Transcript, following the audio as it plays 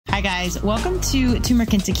Hi, guys. Welcome to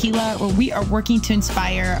Turmeric and Tequila, where we are working to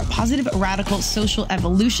inspire positive, radical social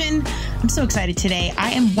evolution. I'm so excited today.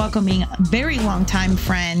 I am welcoming very long-time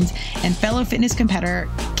friend and fellow fitness competitor,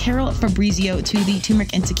 Carol Fabrizo, to the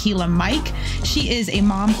Turmeric and Tequila mic. She is a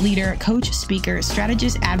mom, leader, coach, speaker,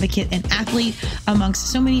 strategist, advocate, and athlete,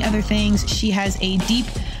 amongst so many other things. She has a deep,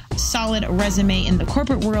 solid resume in the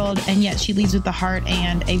corporate world, and yet she leads with the heart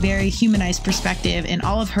and a very humanized perspective in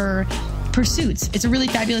all of her pursuits. It's a really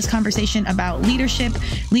fabulous conversation about leadership,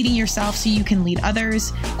 leading yourself so you can lead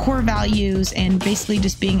others, core values, and basically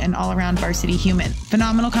just being an all-around varsity human.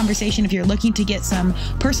 Phenomenal conversation if you're looking to get some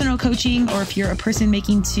personal coaching, or if you're a person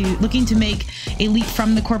looking to make a leap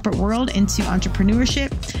from the corporate world into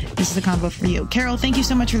entrepreneurship. This is a combo for you. Carol, thank you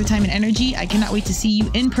so much for the time and energy. I cannot wait to see you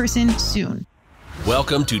in person soon.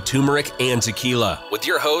 Welcome to Turmeric and Tequila with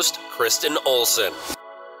your host, Kristen Olson.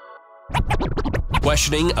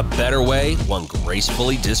 Questioning a better way, one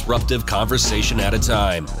gracefully disruptive conversation at a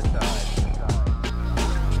time.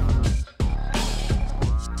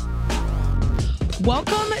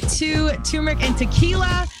 Welcome to Turmeric and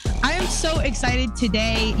Tequila. I am so excited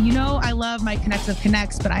today. You know, I love my Connects of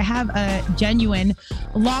Connects, but I have a genuine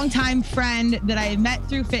longtime friend that I met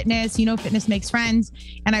through fitness. You know, fitness makes friends.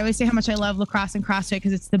 And I always say how much I love lacrosse and CrossFit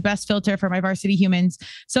because it's the best filter for my varsity humans.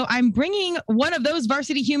 So I'm bringing one of those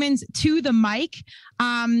varsity humans to the mic.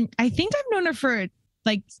 I think I've known her for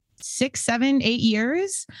like 6, 7, 8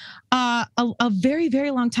 years. A very,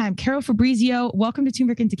 very long time. Carol Fabrizo, welcome to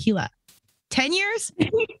Turmeric and Tequila. 10 years?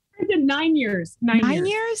 9 years. 9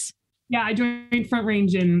 years? Yeah, I joined Front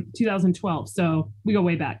Range in 2012. So we go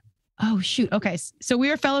way back. Oh, shoot. Okay. So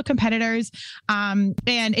we are fellow competitors. And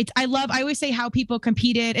I always say how people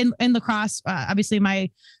competed in lacrosse, obviously my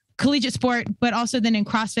collegiate sport, but also then in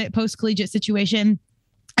CrossFit post-collegiate situation.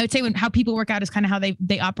 I would say how people work out is kind of how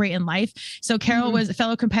they operate in life. So Carol was a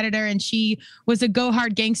fellow competitor and she was a go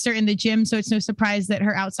hard gangster in the gym. So it's no surprise that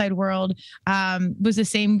her outside world was the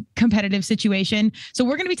same competitive situation. So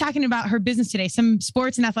we're going to be talking about her business today. Some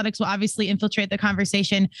sports and athletics will obviously infiltrate the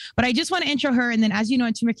conversation, but I just want to intro her. And then, as you know,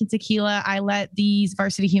 in Turmeric and Tequila, I let these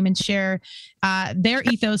varsity humans share their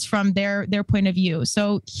ethos from their point of view.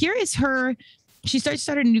 So here is her. She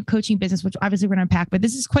started a new coaching business, which obviously we're going to unpack, but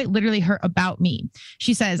this is quite literally her about me.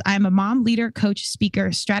 She says, I am a mom, leader, coach,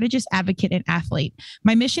 speaker, strategist, advocate, and athlete.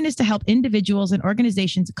 My mission is to help individuals and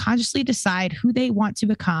organizations consciously decide who they want to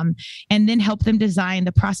become and then help them design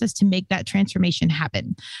the process to make that transformation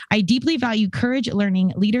happen. I deeply value courage,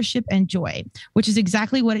 learning, leadership, and joy, which is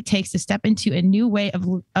exactly what it takes to step into a new way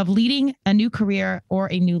of leading a new career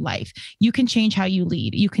or a new life. You can change how you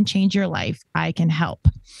lead. You can change your life. I can help.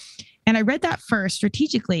 And I read that first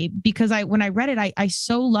strategically because when I read it, I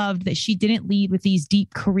so loved that she didn't lead with these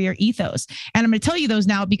deep career ethos. And I'm going to tell you those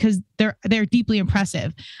now because they're deeply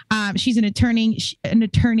impressive. She's an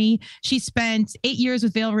attorney. She spent 8 years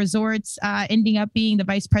with Vail Resorts, ending up being the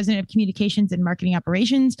vice president of communications and marketing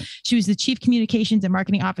operations. She was the chief communications and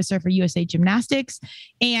marketing officer for USA Gymnastics.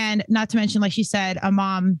 And not to mention, like she said, a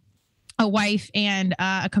mom, a wife, and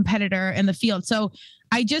a competitor in the field. So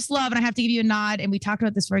I just love, and I have to give you a nod, and we talked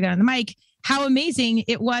about this before I got on the mic, how amazing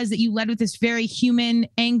it was that you led with this very human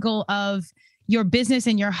angle of your business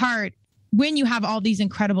and your heart when you have all these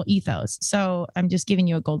incredible ethos. So I'm just giving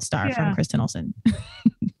you a gold star from Kristen Olson.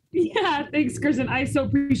 Yeah, thanks, Kristen. I so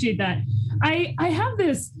appreciate that. I have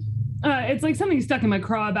this, it's like something stuck in my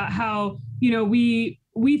craw about how, you know, we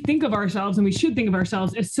think of ourselves, and we should think of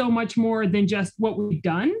ourselves as so much more than just what we've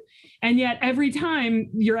done. And yet every time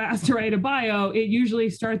you're asked to write a bio, it usually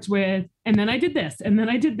starts with, and then I did this, and then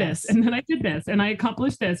I did this, and then I did this, and I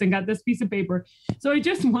accomplished this and got this piece of paper. So I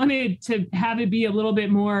just wanted to have it be a little bit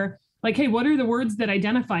more like, hey, what are the words that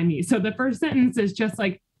identify me? So the first sentence is just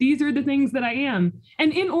like, these are the things that I am.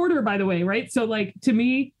 And in order, by the way, right? So like, to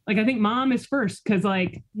me, like, I think mom is first, because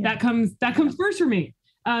like that comes first for me.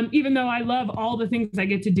 Even though I love all the things I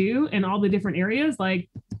get to do in all the different areas, like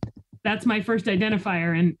that's my first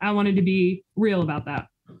identifier. And I wanted to be real about that.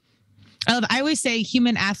 I always say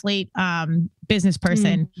human athlete, business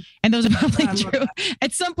person. And those are probably true.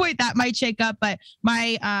 At some point that might shake up, but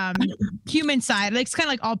my human side, like, it's kind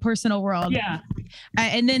of like all personal world. Yeah.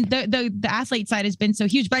 And then the athlete side has been so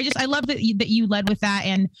huge, but I love that you led with that,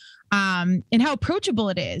 and how approachable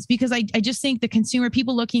it is, because I just think the consumer,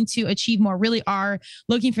 people looking to achieve more, really are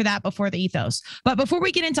looking for that before the ethos. But before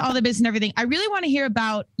we get into all the business and everything, I really want to hear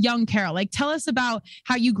about young Carol. Like, tell us about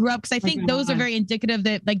how you grew up, because I think those are very indicative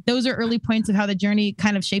that, like, those are early points of how the journey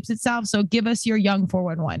kind of shapes itself. So give us your young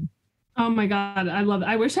 411. Oh my God. I love it.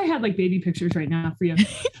 I wish I had like baby pictures right now for you.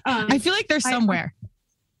 I feel like they're somewhere.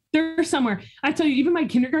 They're somewhere. I tell you, even my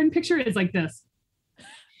kindergarten picture is like this.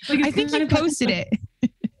 Like I think you posted it.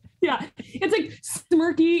 Yeah, it's like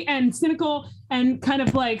smirky and cynical and kind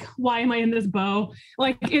of like, why am I in this bow?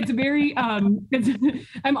 Like it's very, I'm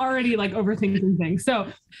already like overthinking things. So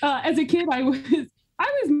as a kid, I was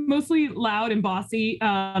mostly loud and bossy,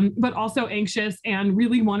 but also anxious and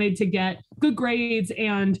really wanted to get good grades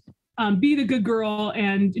and be the good girl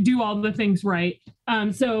and do all the things right.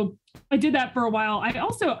 So I did that for a while. I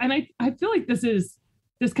also, and I feel like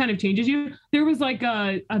this kind of changes you. There was like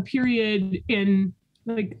a period in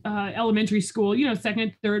like elementary school,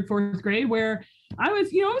 second, third, fourth grade, where I was,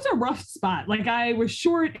 it was a rough spot. Like I was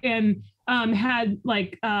short and had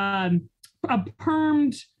like a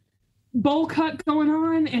permed bowl cut going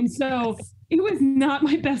on. And so it was not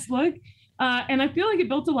my best look. And I feel like it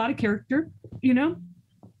built a lot of character,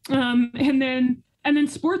 and then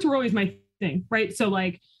sports were always my thing, right? So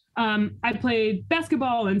like I played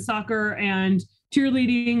basketball and soccer and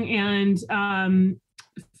cheerleading and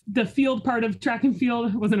the field part of track and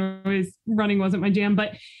field. Running wasn't my jam,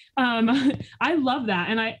 but I love that.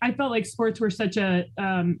 And I felt like sports were such a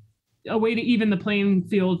way to even the playing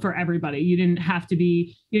field for everybody. You didn't have to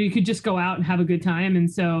be, you could just go out and have a good time.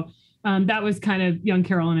 And so that was kind of young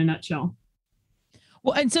Carol in a nutshell.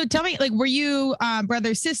 Well, and so tell me, like, were you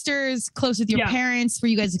brothers, sisters, close with your parents? Were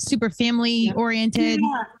you guys super family oriented?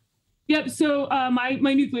 Yeah. Yep. So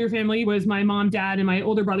my nuclear family was my mom, dad, and my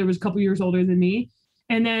older brother was a couple years older than me.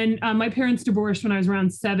 And then my parents divorced when I was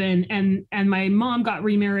around 7, and my mom got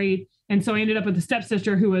remarried. And so I ended up with a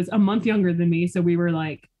stepsister who was a month younger than me. So we were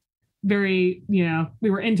like very, we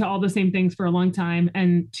were into all the same things for a long time,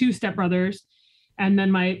 and 2 stepbrothers. And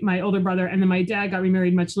then my older brother, and then my dad got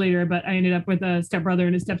remarried much later, but I ended up with a stepbrother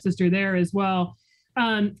and a stepsister there as well.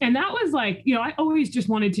 And that was like, I always just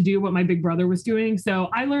wanted to do what my big brother was doing. So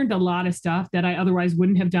I learned a lot of stuff that I otherwise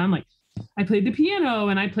wouldn't have done. Like I played the piano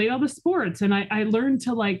and I played all the sports, and I learned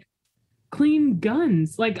to like clean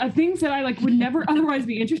guns, like things that I like would never otherwise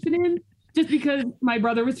be interested in, just because my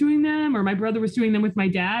brother was doing them, or my brother was doing them with my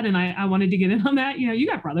dad. And I wanted to get in on that. You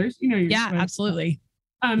got brothers, yeah, absolutely.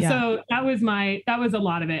 So that was a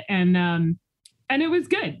lot of it. And it was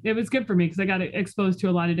good. It was good for me because I got exposed to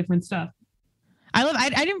a lot of different stuff. I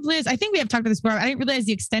didn't realize, I think we have talked about this before. I didn't realize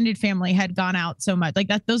the extended family had gone out so much like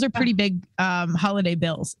that. Those are pretty big holiday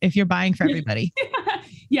bills if you're buying for everybody.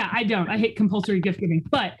 Yeah, I don't. I hate compulsory gift giving,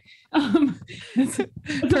 but it's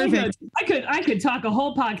perfect. I could talk a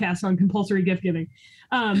whole podcast on compulsory gift giving.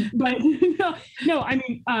 But no, I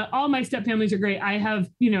mean, all my step families are great. I have,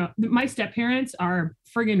 my step parents are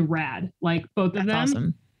friggin' rad. Like both of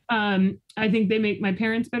them. Awesome. I think they make my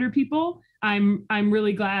parents better people. I'm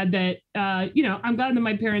really glad that, I'm glad that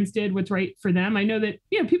my parents did what's right for them. I know that,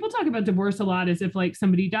 people talk about divorce a lot as if like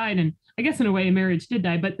somebody died, and I guess in a way a marriage did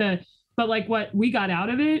die, but like what we got out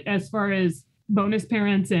of it as far as bonus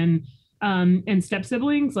parents and step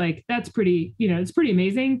siblings, like that's pretty, it's pretty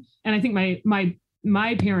amazing. And I think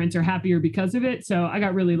my parents are happier because of it. So I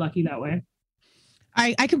got really lucky that way.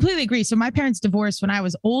 I completely agree. So my parents divorced when I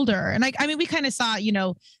was older, and I mean, we kind of saw,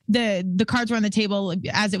 the cards were on the table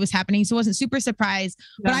as it was happening. So I wasn't super surprised,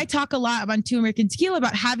 but I talk a lot on Two American Tequila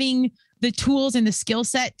about having the tools and the skill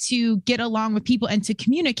set to get along with people and to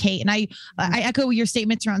communicate. And I echo your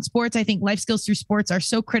statements around sports. I think life skills through sports are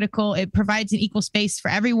so critical. It provides an equal space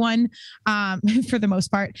for everyone, for the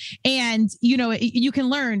most part. And, you can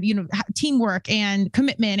learn, teamwork and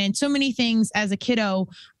commitment and so many things as a kiddo,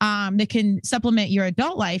 that can supplement your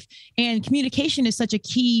adult life. And communication is such a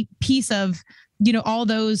key piece of, all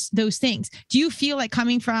those things. Do you feel like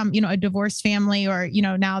coming from, a divorced family, or,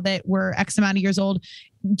 now that we're X amount of years old,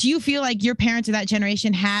 do you feel like your parents of that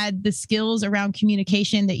generation had the skills around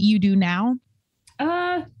communication that you do now?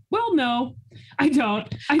 Well, no, I don't.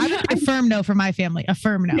 A firm no for my family. A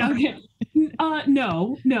firm no. Yeah, okay.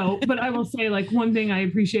 No. But I will say, like, one thing I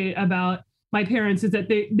appreciate about my parents is that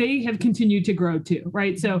they have continued to grow too,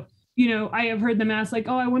 right? So, I have heard them ask like,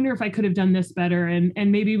 oh, I wonder if I could have done this better,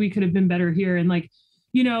 and maybe we could have been better here. And like,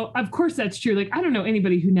 of course that's true. Like, I don't know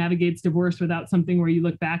anybody who navigates divorce without something where you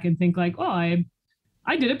look back and think like, oh,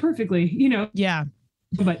 I did it perfectly, Yeah.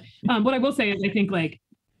 But what I will say is I think like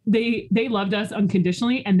they loved us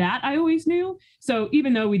unconditionally, and that I always knew. So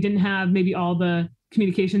even though we didn't have maybe all the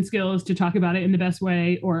communication skills to talk about it in the best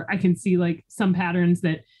way, or I can see like some patterns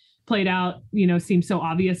that played out, seem so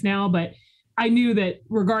obvious now, but I knew that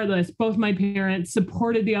regardless, both my parents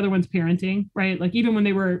supported the other one's parenting, right? Like even when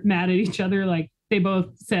they were mad at each other, like they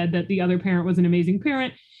both said that the other parent was an amazing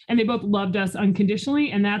parent, and they both loved us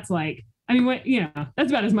unconditionally. And that's like, I mean,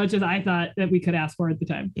 that's about as much as I thought that we could ask for at the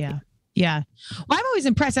time. Yeah. Yeah. Well, I'm always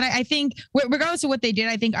impressed. And I think regardless of what they did,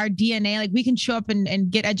 I think our DNA, like we can show up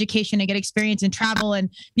and get education and get experience and travel and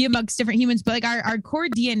be amongst different humans. But like our core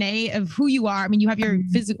DNA of who you are, I mean, you have your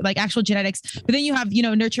physical, like actual genetics, but then you have,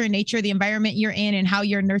 nurture and nature, the environment you're in and how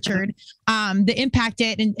you're nurtured, the impact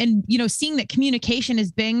it. And, seeing that communication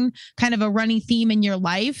has been kind of a running theme in your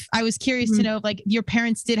life. I was curious to know if like your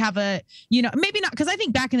parents did have a, maybe not, because I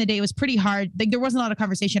think back in the day it was pretty hard. Like there wasn't a lot of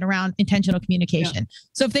conversation around intentional communication. Yeah.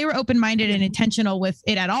 So if they were open-minded and intentional with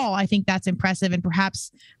it at all, I think that's impressive and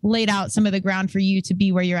perhaps laid out some of the ground for you to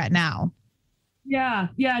be where you're at now. Yeah.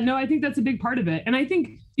 No, I think that's a big part of it. And I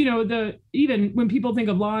think, even when people think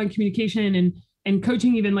of law and communication and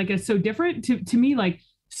coaching, even like is so different to me, like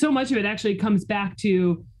so much of it actually comes back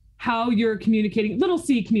to how you're communicating, little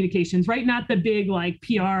C communications, right? Not the big like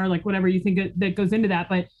PR, like whatever you think that goes into that,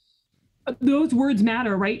 but those words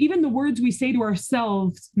matter, right? Even the words we say to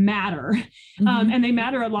ourselves matter. And they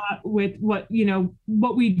matter a lot with what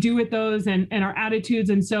we do with those and our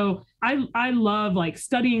attitudes. And so I love like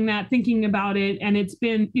studying that, thinking about it. And it's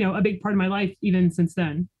been, a big part of my life even since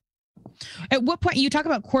then. At what point you talk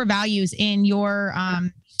about core values in your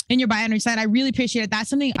bio on your site? I really appreciate it.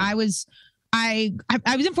 That's something I was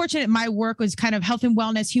unfortunate. My work was kind of health and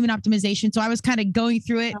wellness, human optimization. So I was kind of going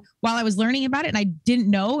through it while I was learning about it and I didn't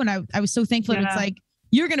know. And I was so thankful that it's like,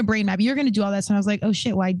 you're going to brain map, you're going to do all this. And I was like, oh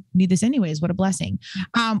shit, well, I need this anyways. What a blessing.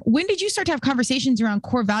 When did you start to have conversations around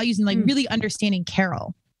core values and like really understanding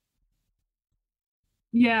Carol?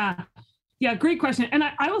 Yeah, great question. And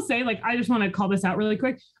I will say, like, I just want to call this out really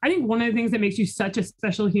quick. I think one of the things that makes you such a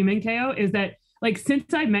special human, KO, is that like,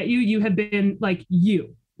 since I met you, you have been like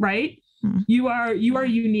you, right? You are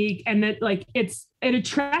unique, and that like it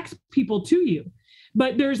attracts people to you,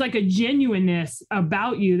 but there's like a genuineness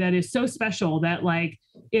about you that is so special that like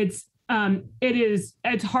it's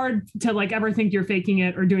hard to like ever think you're faking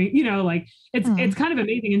it or doing, like it's kind of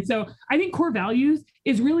amazing. And so I think core values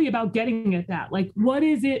is really about getting at that. Like, what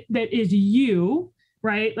is it that is you,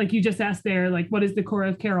 right? Like you just asked there, like, what is the core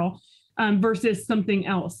of Carol versus something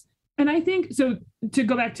else? And I think, so to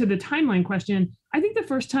go back to the timeline question, I think the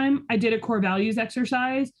first time I did a core values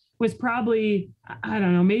exercise was probably, I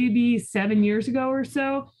don't know, maybe 7 years ago or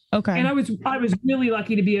so. Okay. And I was really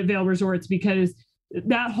lucky to be at Vail Resorts because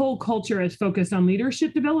that whole culture is focused on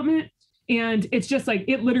leadership development. And it's just like,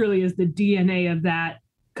 it literally is the DNA of that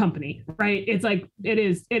company, right? It's like, it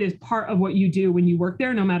is part of what you do when you work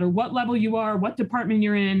there, no matter what level you are, what department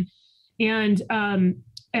you're in.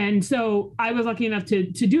 And so I was lucky enough to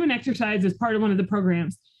do an exercise as part of one of the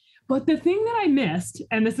programs. But the thing that I missed,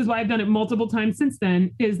 and this is why I've done it multiple times since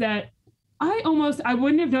then, is that I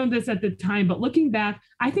wouldn't have known this at the time, but looking back,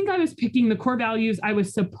 I think I was picking the core values I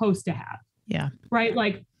was supposed to have. Yeah. Right.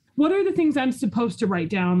 Like, what are the things I'm supposed to write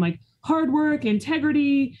down? Like hard work,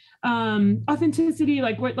 integrity, authenticity,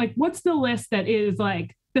 what's the list that is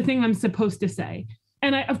like the thing I'm supposed to say?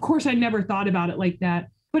 And of course I never thought about it like that.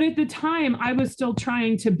 But at the time I was still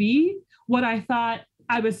trying to be what I thought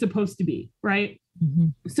I was supposed to be. Right.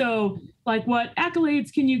 So like, what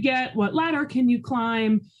accolades can you get? What ladder can you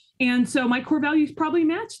climb? And so my core values probably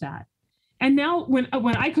match that. And now when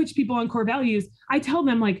I coach people on core values, I tell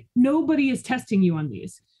them like, nobody is testing you on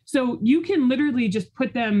these. So you can literally just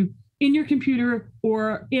put them in your computer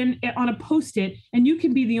or on a Post-it, and you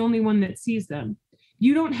can be the only one that sees them.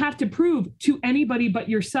 You don't have to prove to anybody but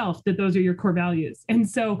yourself that those are your core values. And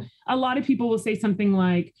so a lot of people will say something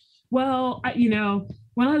like, well,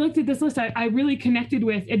 when I looked at this list, I really connected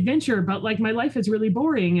with adventure, but like my life is really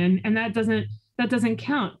boring and that doesn't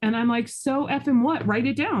count. And I'm like, so effing what? Write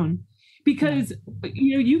it down. Because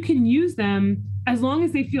you can use them as long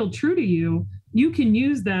as they feel true to you. You can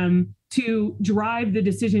use them to drive the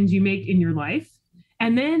decisions you make in your life.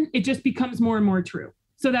 And then it just becomes more and more true.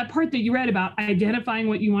 So that part that you read about identifying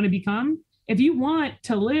what you want to become, if you want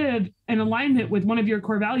to live in alignment with one of your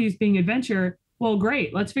core values being adventure, well,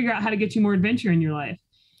 great. Let's figure out how to get you more adventure in your life.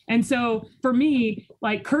 And so for me,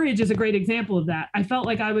 like courage is a great example of that. I felt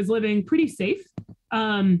like I was living pretty safe.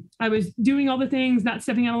 I was doing all the things, not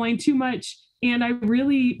stepping out of line too much. And I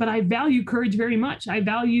value courage very much. I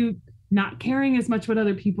value not caring as much what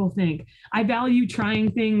other people think. I value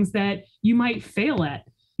trying things that you might fail at.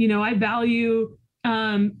 I value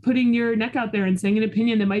putting your neck out there and saying an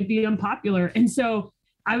opinion that might be unpopular. And so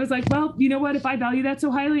I was like, well, you know what? If I value that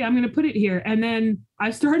so highly, I'm going to put it here. And then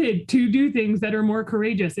I started to do things that are more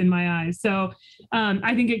courageous in my eyes. So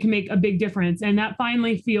I think it can make a big difference. And that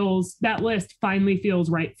list finally feels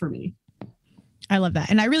right for me. I love that.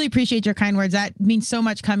 And I really appreciate your kind words. That means so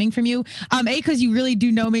much coming from you. Because you really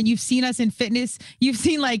do know, man, you've seen us in fitness. You've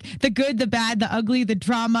seen like the good, the bad, the ugly, the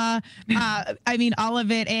drama. I mean, all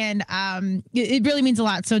of it. And it really means a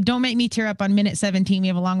lot. So don't make me tear up on minute 17. We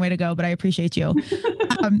have a long way to go, but I appreciate you.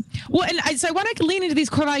 So I want to lean into these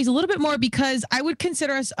core values a little bit more, because I would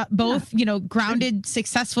consider us both, grounded,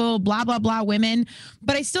 successful, blah, blah, blah women.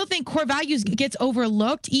 But I still think core values gets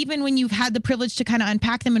overlooked, even when you've had the privilege to kind of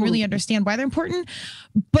unpack them and really understand why they're important.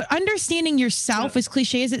 But understanding yourself, as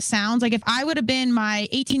cliche as it sounds, like if I would have been my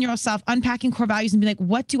 18-year-old self unpacking core values and be like,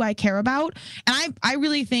 what do I care about? And I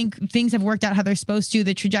really think things have worked out how they're supposed to.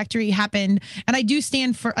 The trajectory happened. And I do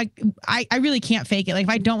stand for, like, I really can't fake it. Like if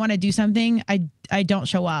I don't want to do something, I don't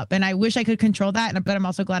show up, and I wish I could control that, but I'm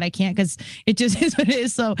also glad I can't, because it just is what it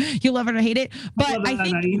is. So you love it or hate it. But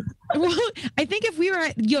I think if we were,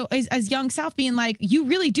 as young self being like, you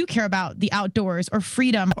really do care about the outdoors or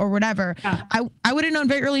freedom or whatever, I would have known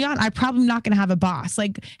very early on, I'm probably not going to have a boss.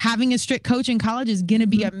 Like having a strict coach in college is going to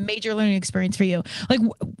be a major learning experience for you. Like,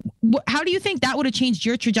 how do you think that would have changed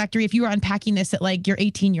your trajectory if you were unpacking this at like your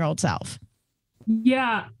 18-year-old self?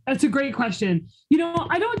 Yeah, that's a great question.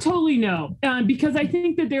 I don't totally know, because I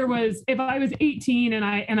think that if I was 18 and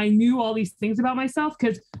I knew all these things about myself,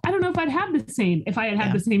 because I don't know if I'd have the same, if I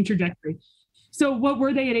had the same trajectory. So what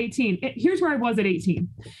were they at 18? Here's where I was at 18.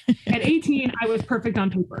 At 18, I was perfect on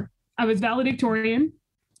paper. I was valedictorian.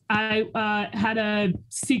 I had a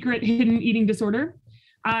secret hidden eating disorder.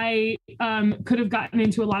 I could have gotten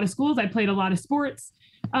into a lot of schools. I played a lot of sports.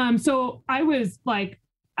 So I was like,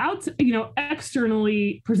 out,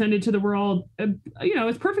 externally presented to the world,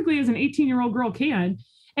 as perfectly as an 18-year-old girl can.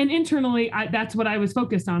 And internally, that's what I was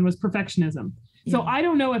focused on, was perfectionism. Yeah. So I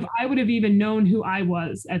don't know if I would have even known who I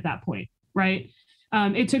was at that point. Right.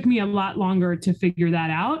 It took me a lot longer to figure that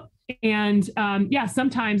out. And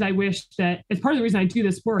sometimes I wish that, as part of the reason I do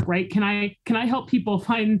this work, right. Can I help people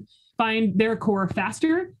find their core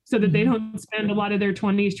faster, so that they don't spend a lot of their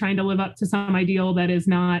 20s trying to live up to some ideal that is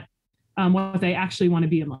not what they actually want to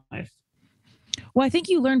be in life. Well, I think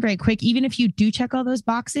you learn very quick, even if you do check all those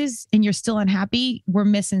boxes and you're still unhappy, we're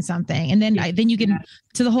missing something. And then then you get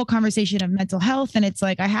to the whole conversation of mental health, and it's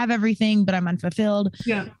like, I have everything, but I'm unfulfilled.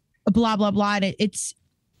 Yeah. Blah, blah, blah. And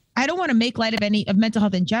I don't want to make light of mental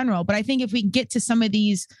health in general, but I think if we get to some of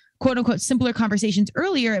these quote unquote simpler conversations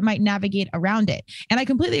earlier, it might navigate around it. And I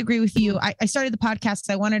completely agree with you. I started the podcast because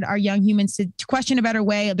I wanted our young humans to question a better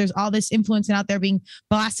way. There's all this influence out there being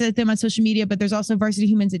blasted at them on social media, but there's also varsity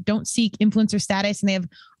humans that don't seek influencer status, and they have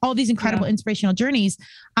all these incredible inspirational journeys.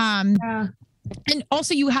 And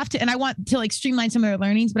also you have to, and I want to like streamline some of their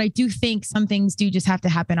learnings, but I do think some things do just have to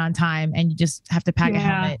happen on time, and you just have to pack a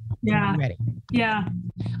helmet. And be ready. Yeah.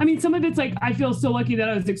 I mean, some of it's like, I feel so lucky that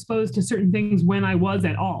I was exposed to certain things when I was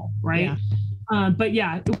at all. Right. Yeah.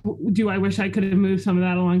 But do I wish I could have moved some of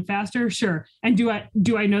that along faster? Sure. And do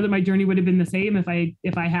I know that my journey would have been the same if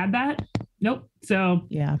I had that? Nope. So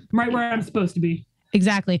I'm right where I'm supposed to be.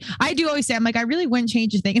 Exactly. I do always say, I'm like, I really wouldn't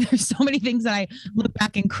change a thing. And there's so many things that I look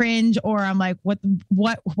back and cringe, or I'm like,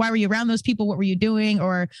 why were you around those people? What were you doing?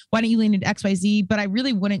 Or why don't you lean into XYZ? But I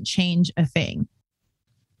really wouldn't change a thing.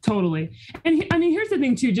 Totally. And I mean, here's the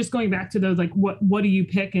thing too, just going back to those, like, what do you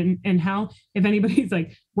pick and how, if anybody's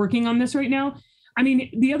like working on this right now. I mean,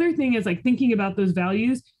 the other thing is like thinking about those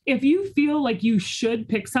values. If you feel like you should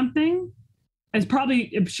pick something,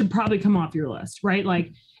 it should probably come off your list, right?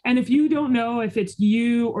 Like, and if you don't know if it's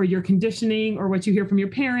you or your conditioning or what you hear from your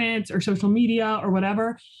parents or social media or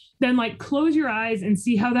whatever, then like close your eyes and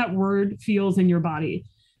see how that word feels in your body.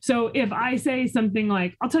 So if I say something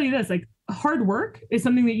like, I'll tell you this, like hard work is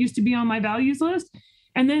something that used to be on my values list.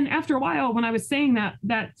 And then after a while, when I was saying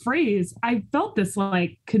that phrase, I felt this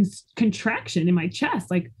like contraction in my chest,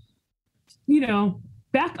 like,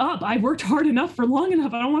 back up. I've worked hard enough for long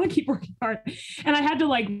enough. I don't want to keep working hard. And I had to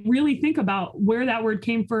like really think about where that word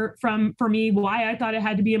came from for me, why I thought it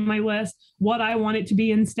had to be in my list, what I want it to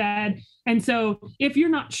be instead. And so if you're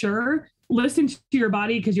not sure, listen to your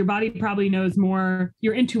body, because your body probably knows more.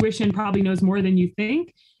 Your intuition probably knows more than you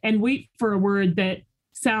think, and wait for a word that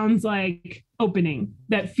sounds like opening,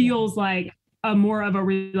 that feels like more of a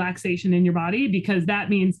relaxation in your body, because that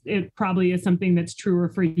means it probably is something that's truer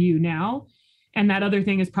for you now. And that other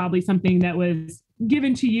thing is probably something that was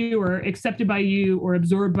given to you or accepted by you or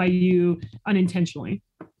absorbed by you unintentionally.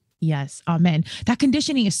 Yes. Amen. That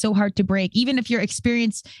conditioning is so hard to break. Even if you're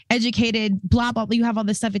experienced, educated, blah, blah, blah, you have all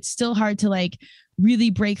this stuff. It's still hard to like really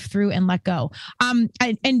break through and let go.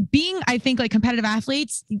 And being, I think, like competitive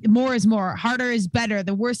athletes, more is more, harder is better.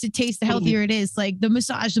 The worse it tastes, the healthier it is. Like the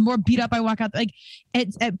massage, the more beat up I walk out, like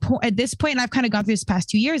at this point, and I've kind of gone through this past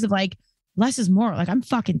 2 years of like, less is more. Like I'm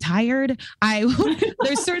fucking tired.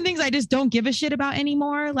 There's certain things I just don't give a shit about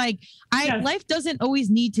anymore. Like life doesn't always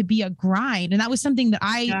need to be a grind. And that was something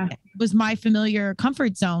that was my familiar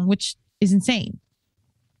comfort zone, which is insane.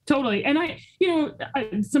 Totally. And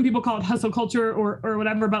some people call it hustle culture or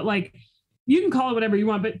whatever, but like, you can call it whatever you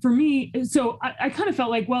want. But for me, so I kind of felt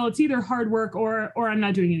like, well, it's either hard work or I'm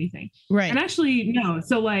not doing anything. Right. And actually, no.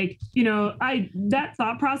 So like, that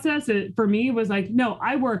thought process for me was like, no,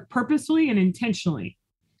 I work purposefully and intentionally,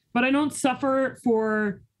 but I don't suffer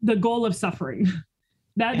for the goal of suffering.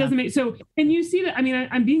 That doesn't make so. And you see that, I mean,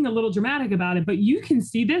 I'm being a little dramatic about it, but you can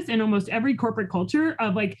see this in almost every corporate culture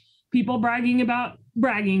of like people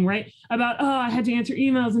bragging, right? About, oh, I had to answer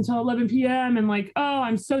emails until 11 p.m. and like, oh,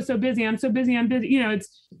 I'm so busy. I'm busy.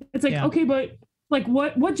 It's like, okay, but like,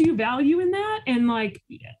 what do you value in that? And like,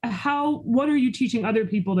 what are you teaching other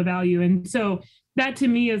people to value? And so that to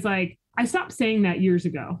me is like, I stopped saying that years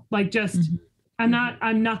ago. Like just, I'm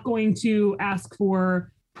not going to ask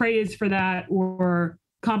for praise for that or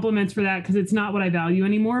compliments for that because it's not what I value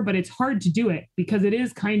anymore, but it's hard to do it because it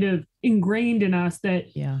is kind of ingrained in us that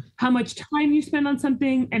how much time you spend on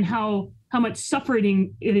something and how much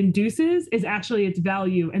suffering it induces is actually its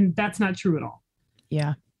value. And that's not true at all.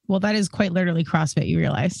 Yeah. Well, that is quite literally CrossFit, you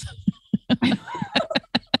realize. And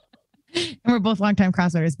we're both longtime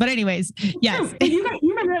CrossFitters. But anyways, yes. You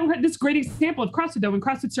remember this great example of CrossFit though, when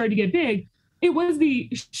CrossFit started to get big, it was the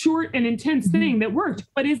short and intense thing that worked.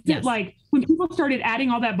 But is it like when people started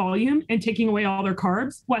adding all that volume and taking away all their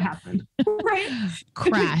carbs, what happened? Right?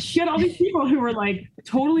 Crash. You had all these people who were like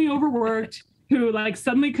totally overworked, who like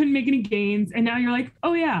suddenly couldn't make any gains. And now you're like,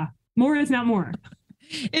 oh yeah, more is not more.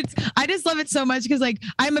 I just love it so much because like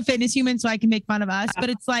I'm a fitness human, so I can make fun of us, but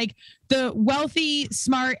it's like the wealthy,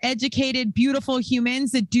 smart, educated, beautiful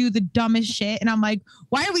humans that do the dumbest shit. And I'm like,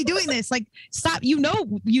 why are we doing this? Like, stop. I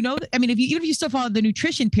mean, even if you still follow the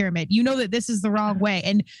nutrition pyramid, you know that this is the wrong way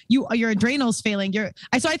and your adrenals failing.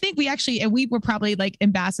 So I think we were probably like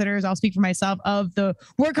ambassadors, I'll speak for myself, of the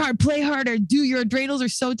work hard, play harder, your adrenals are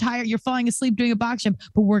so tired, you're falling asleep doing a box jump,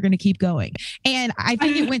 but we're going to keep going. And I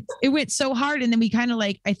think it went so hard. And then we kind of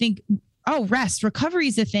like, I think, recovery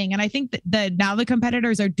is a thing. And I think that now the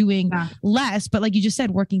competitors are doing less, but like you just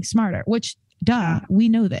said, working smarter, which we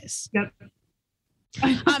know this. Yep.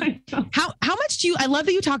 How much I love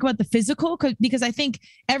that you talk about the physical because I think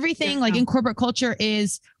everything like in corporate culture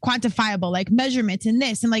is quantifiable, like measurements and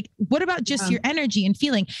this, and like, what about just your energy and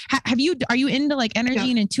feeling? Are you into like energy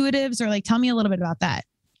and intuitives or like, tell me a little bit about that.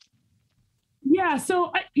 Yeah.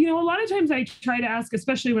 So, a lot of times I try to ask,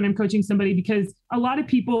 especially when I'm coaching somebody, because a lot of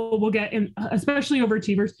people will get in, especially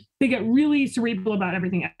overachievers, they get really cerebral about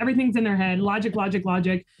everything. Everything's in their head, logic.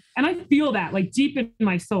 And I feel that like deep in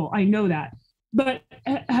my soul, I know that. But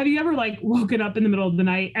have you ever like woken up in the middle of the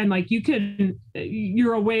night and like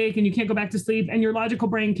you're awake and you can't go back to sleep and your logical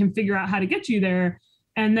brain can figure out how to get you there.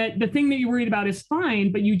 And that the thing that you're worried about is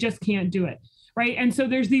fine, but you just can't do it. Right. And so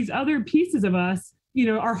there's these other pieces of us,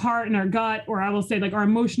 our heart and our gut, or I will say like our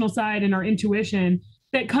emotional side and our intuition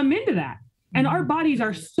that come into that. And our bodies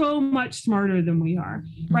are so much smarter than we are.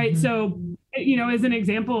 Right. So, as an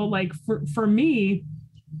example, like for me,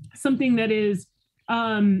 something that is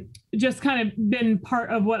just kind of been part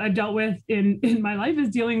of what I've dealt with in my life is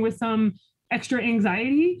dealing with some extra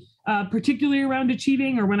anxiety, particularly around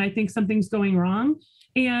achieving or when I think something's going wrong.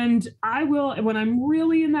 And I will, when I'm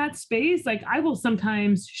really in that space, like I will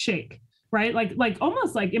sometimes shake. Right. Like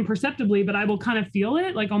almost like imperceptibly, but I will kind of feel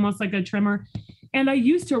it like almost like a tremor. And I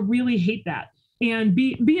used to really hate that and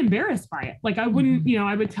be embarrassed by it. Like I wouldn't,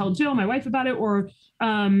 I would tell Jill, my wife, about it or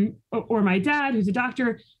my dad, who's a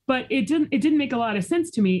doctor, but it didn't make a lot of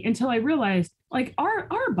sense to me until I realized like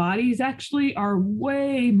our bodies actually are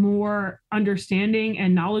way more understanding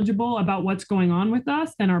and knowledgeable about what's going on with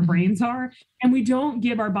us than our brains are. And we don't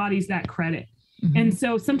give our bodies that credit. And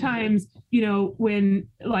so sometimes, when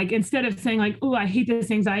like, instead of saying like, oh, I hate this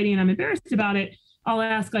anxiety and I'm embarrassed about it, I'll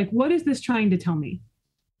ask like, what is this trying to tell me?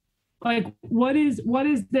 Like, what is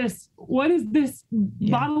this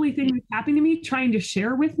bodily thing that's happening to me trying to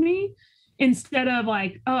share with me instead of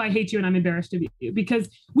like, oh, I hate you and I'm embarrassed of you? Because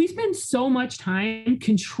we spend so much time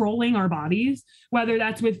controlling our bodies, whether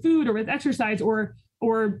that's with food or with exercise or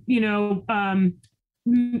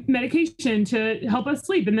medication to help us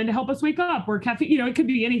sleep and then to help us wake up or caffeine, it could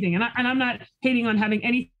be anything. And I'm not hating on having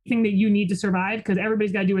anything that you need to survive because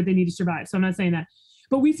everybody's got to do what they need to survive. So I'm not saying that,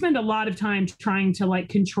 but we spend a lot of time trying to like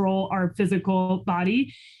control our physical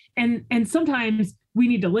body. And sometimes we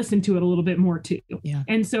need to listen to it a little bit more too. Yeah.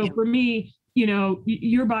 And so for me,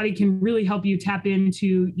 your body can really help you tap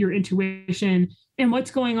into your intuition and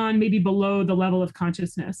what's going on maybe below the level of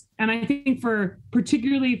consciousness. And I think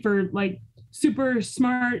particularly for like super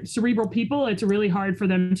smart cerebral people, it's really hard for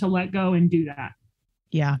them to let go and do that.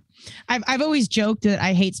 Yeah. I've always joked that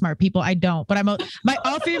I hate smart people. I don't, but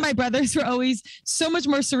all three of my brothers were always so much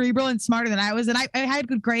more cerebral and smarter than I was. And I had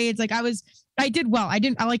good grades. Like I did well. I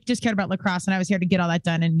just cared about lacrosse, and I was here to get all that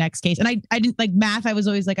done in next case. And I didn't like math. I was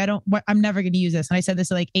always like, I'm never going to use this. And I said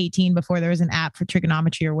this at like 18 before there was an app for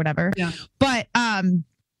trigonometry or whatever. Yeah. But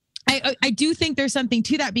I do think there's something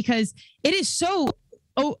to that, because it is so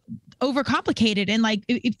overcomplicated. And like,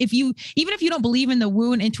 even if you don't believe in the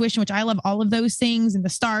woo and intuition, which I love all of those things and the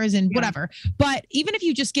stars and whatever, but even if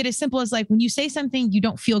you just get as simple as like, when you say something you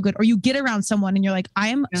don't feel good, or you get around someone and you're like, I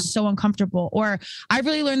am so uncomfortable, or I've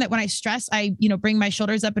really learned that when I stress, I, bring my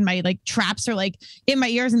shoulders up and my like traps are like in my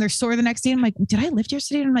ears and they're sore the next day. And I'm like, did I lift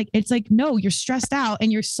yesterday? And I'm like, it's like, no, you're stressed out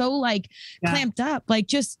and you're so like clamped up, like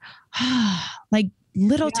just like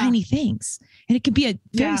little tiny things. And it could be a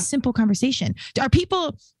very simple conversation. Are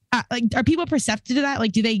people perceptive to that?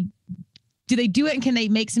 Like, do they do it, and can they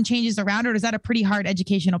make some changes around it? Or is that a pretty hard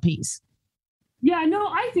educational piece? Yeah, no,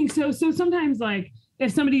 I think so. So sometimes like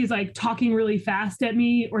if somebody is like talking really fast at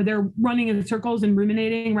me, or they're running in circles and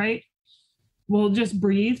ruminating, right? We'll just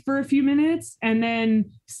breathe for a few minutes and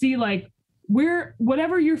then see like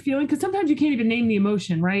whatever you're feeling. Cause sometimes you can't even name the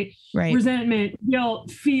emotion, right? Right. Resentment,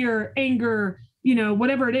 guilt, fear, anger,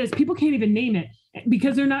 whatever it is, people can't even name it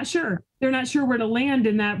because they're not sure. They're not sure where to land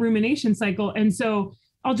in that rumination cycle. And so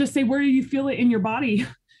I'll just say, where do you feel it in your body?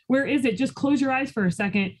 Where is it? Just close your eyes for a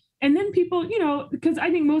second. And then people, because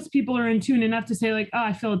I think most people are in tune enough to say like, oh,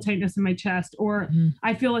 I feel a tightness in my chest, or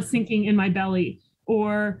I feel a sinking in my belly,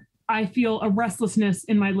 or I feel a restlessness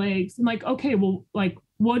in my legs. I'm like, okay, well, like,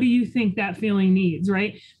 what do you think that feeling needs?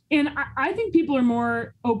 Right. And I think people are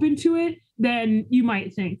more open to it than you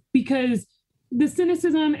might think, because the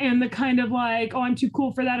cynicism and the kind of like, oh, I'm too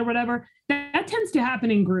cool for that or whatever, that tends to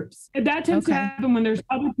happen in groups. That tends to happen when there's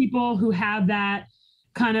other people who have that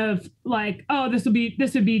kind of like, oh, this would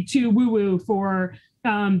be too woo-woo for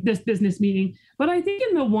this business meeting. But I think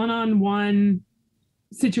in the one-on-one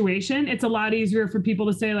situation, it's a lot easier for people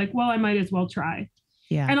to say like, well, I might as well try.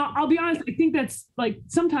 Yeah. And I'll be honest, I think that's like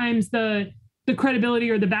sometimes the credibility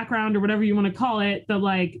or the background or whatever you want to call it, the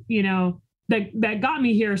like, that got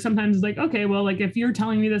me here sometimes is like, okay, well, like if you're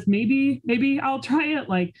telling me this, maybe I'll try it.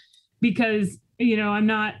 Like, because,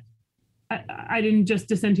 I didn't just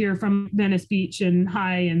descend here from Venice Beach and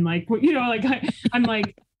high and like, I'm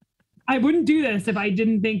like, I wouldn't do this if I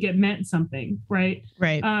didn't think it meant something. Right.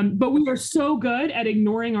 Right. But we are so good at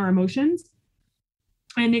ignoring our emotions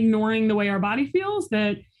and ignoring the way our body feels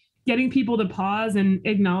that getting people to pause and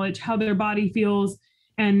acknowledge how their body feels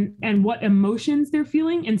and what emotions they're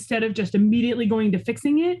feeling instead of just immediately going to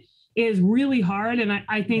fixing it is really hard. And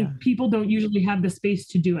I think people don't usually have the space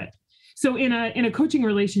to do it. So in a coaching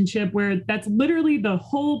relationship where that's literally the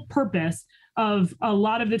whole purpose of a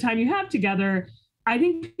lot of the time you have together, I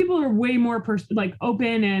think people are way more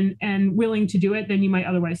open and willing to do it than you might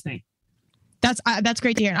otherwise think. That's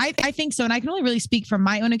great to hear. And I think so. And I can only really speak from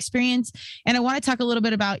my own experience. And I want to talk a little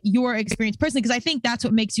bit about your experience personally, because I think that's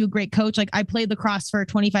what makes you a great coach. Like I played lacrosse for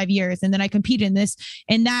 25 years and then I competed in this,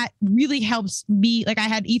 and that really helps me. Like I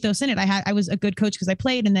had ethos in it. I was a good coach because I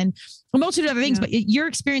played, and then a multitude of other things, but your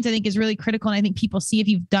experience I think is really critical. And I think people see if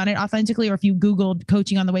you've done it authentically, or if you Googled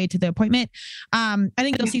coaching on the way to the appointment, I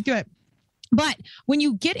think they'll see through it. But when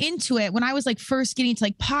you get into it, when I was like first getting to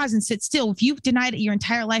like pause and sit still, if you've denied it your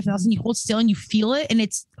entire life and all of a sudden you hold still and you feel it, and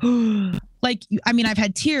it's like, I've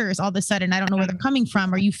had tears all of a sudden. I don't know where they're coming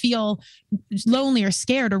from, or you feel lonely or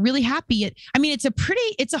scared or really happy.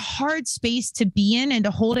 It's a hard space to be in and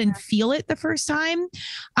to hold and feel it the first time.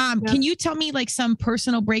 Can you tell me like some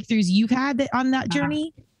personal breakthroughs you've had on that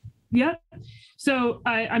journey? Yeah. So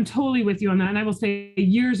I'm totally with you on that. And I will say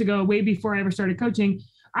years ago, way before I ever started coaching,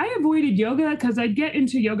 I avoided yoga because I'd get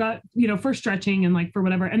into yoga, for stretching and like for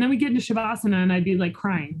whatever. And then we get into Shavasana and I'd be like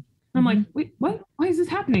crying. I'm like, wait, what? Why is this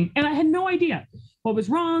happening? And I had no idea what was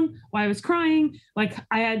wrong, why I was crying. Like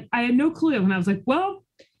I had no clue. And I was like, well,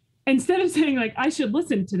 instead of saying like, I should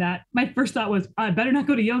listen to that, my first thought was, I better not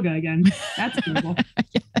go to yoga again. That's terrible.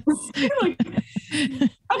 Like,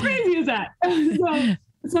 how crazy is that?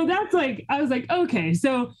 So that's like, I was like, okay.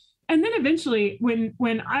 So, and then eventually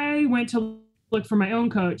when I went to look for my own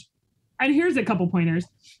coach, and here's a couple pointers.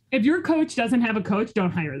 If your coach doesn't have a coach,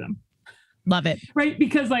 don't hire them. Love it. Right.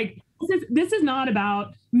 Because like, this is not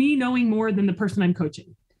about me knowing more than the person I'm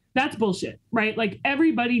coaching. That's bullshit, right? Like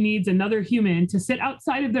everybody needs another human to sit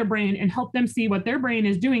outside of their brain and help them see what their brain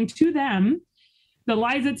is doing to them, the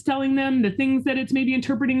lies it's telling them, the things that it's maybe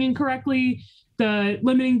interpreting incorrectly, the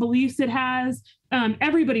limiting beliefs it has.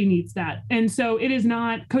 Everybody needs that. And so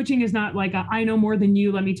coaching is not like I know more than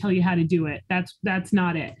you, let me tell you how to do it. That's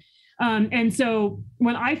not it. And so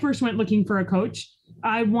when I first went looking for a coach,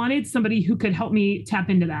 I wanted somebody who could help me tap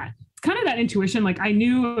into that. It's kind of that intuition. Like I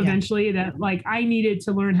knew eventually that like I needed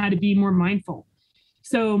to learn how to be more mindful.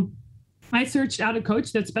 So I searched out a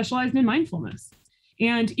coach that specialized in mindfulness.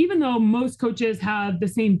 And even though most coaches have the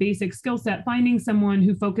same basic skill set, finding someone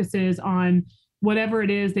who focuses on whatever it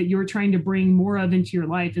is that you're trying to bring more of into your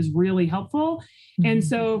life is really helpful. Mm-hmm. And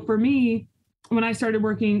so for me, when I started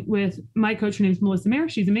working with my coach, her name's Melissa Mayer.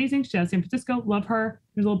 She's amazing. She's out of San Francisco. Love her.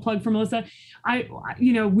 There's a little plug for Melissa.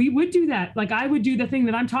 We would do that. Like I would do the thing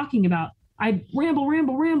that I'm talking about. I ramble,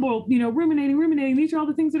 ruminating. These are all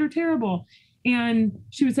the things that are terrible. And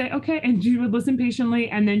she would say, okay. And she would listen patiently.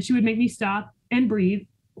 And then she would make me stop and breathe.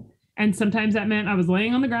 And sometimes that meant I was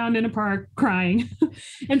laying on the ground in a park crying.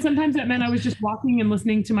 And sometimes that meant I was just walking and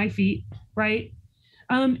listening to my feet. Right.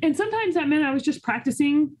 And sometimes that meant I was just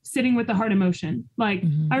practicing sitting with the hard emotion. Like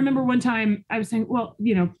I remember one time I was saying, well,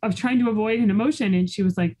 I was trying to avoid an emotion. And she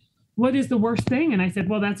was like, what is the worst thing? And I said,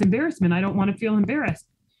 well, that's embarrassment. I don't want to feel embarrassed.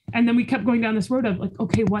 And then we kept going down this road of like,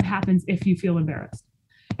 okay, what happens if you feel embarrassed?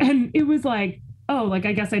 And it was like, oh, like,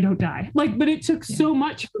 I guess I don't die. Like, but it took so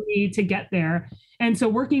much for me to get there. And so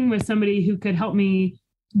working with somebody who could help me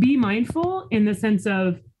be mindful in the sense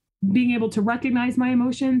of being able to recognize my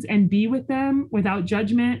emotions and be with them without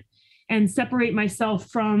judgment and separate myself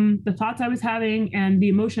from the thoughts I was having and the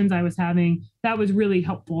emotions I was having, that was really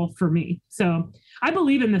helpful for me. So I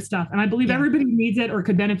believe in this stuff and I believe everybody needs it or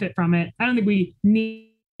could benefit from it. I don't think we need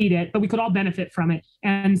it, but we could all benefit from it.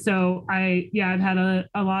 And so I've had a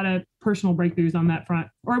lot of personal breakthroughs on that front,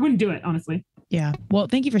 or I wouldn't do it, honestly. Yeah. Well,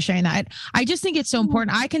 thank you for sharing that. I just think it's so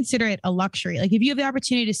important. I consider it a luxury. Like if you have the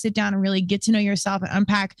opportunity to sit down and really get to know yourself and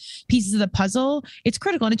unpack pieces of the puzzle, it's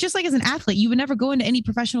critical. And it's just like as an athlete, you would never go into any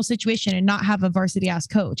professional situation and not have a varsity ass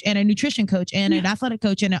coach and a nutrition coach and an athletic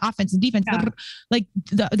coach and an offense and defense. Yeah. Like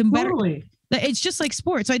the better, it's just like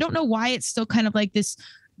sports. So I don't know why it's still kind of like this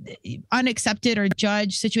unaccepted or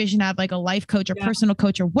judged situation to have like a life coach or personal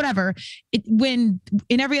coach or whatever. When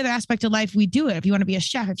in every other aspect of life, we do it. If you want to be a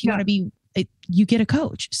chef, if you want to be, you get a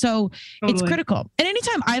coach. So it's critical. And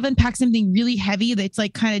anytime I've unpacked something really heavy that's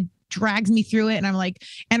like kind of drags me through it and I'm like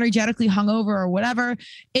energetically hungover or whatever,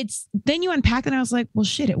 it's then you unpack it and I was like, well,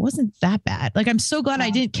 shit, it wasn't that bad. Like, I'm so glad I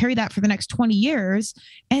didn't carry that for the next 20 years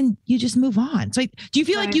and you just move on. So do you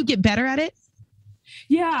feel like you get better at it?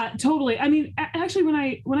 Yeah, totally. I mean, actually,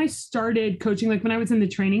 when I started coaching, like when I was in the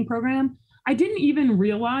training program, I didn't even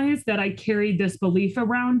realize that I carried this belief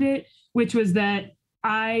around it, which was that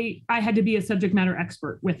I had to be a subject matter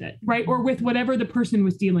expert with it, right? Or with whatever the person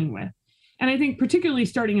was dealing with. And I think particularly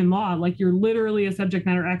starting in law, like you're literally a subject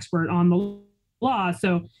matter expert on the law.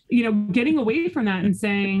 So, getting away from that and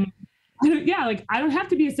saying, like I don't have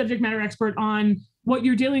to be a subject matter expert on what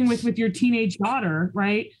you're dealing with your teenage daughter,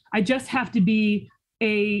 right? I just have to be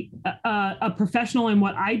a professional in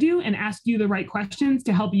what I do and ask you the right questions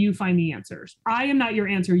to help you find the answers. I am not your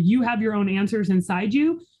answer. You have your own answers inside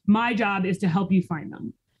you. My job is to help you find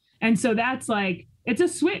them. And so that's like, it's a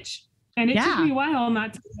switch. And it took me a while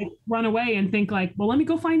not to like run away and think like, well, let me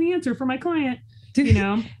go find the answer for my client,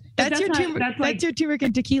 That's your turmeric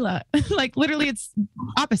and tequila. Like literally it's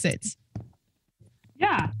opposites.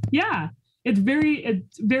 Yeah. It's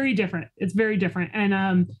very different. It's very different.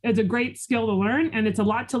 And it's a great skill to learn. And it's a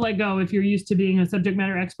lot to let go if you're used to being a subject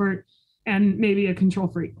matter expert and maybe a control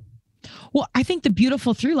freak. Well, I think the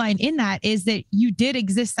beautiful through line in that is that you did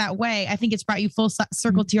exist that way. I think it's brought you full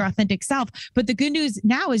circle to your authentic self. But the good news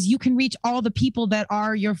now is you can reach all the people that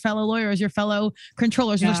are your fellow lawyers, your fellow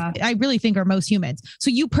controllers, which I really think are most humans. So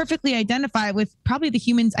you perfectly identify with probably the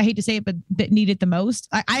humans, I hate to say it, but that need it the most.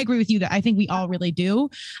 I agree with you that I think we all really do.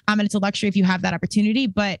 And it's a luxury if you have that opportunity.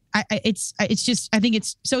 But it's just, I think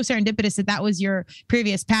it's so serendipitous that was your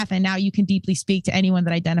previous path. And now you can deeply speak to anyone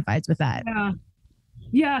that identifies with that.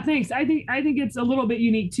 Yeah, thanks. I think it's a little bit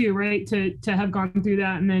unique too, right? To have gone through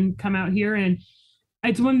that and then come out here. And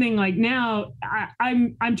it's one thing like now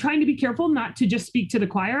I'm trying to be careful not to just speak to the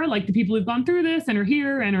choir, like the people who've gone through this and are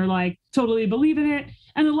here and are like totally believe in it.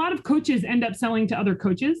 And a lot of coaches end up selling to other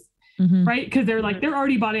coaches, right? Because they're like, they're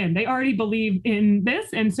already bought in. They already believe in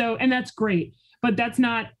this. And that's great, but that's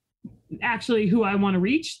not actually who I want to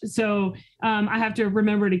reach. So I have to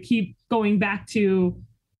remember to keep going back to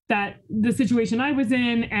that the situation I was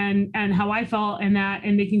in and how I felt and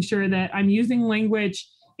making sure that I'm using language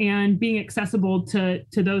and being accessible to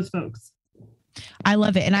those folks. I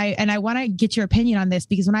love it. And I want to get your opinion on this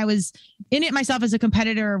because when I was in it myself as a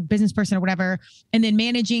competitor, business person or whatever, and then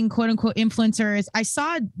managing quote unquote influencers, I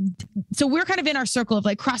saw, so we're kind of in our circle of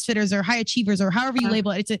like CrossFitters or high achievers or however you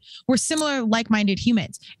label it. We're similar, like-minded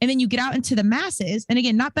humans. And then you get out into the masses, and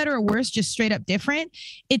again, not better or worse, just straight up different.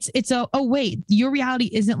 It's oh wait, your reality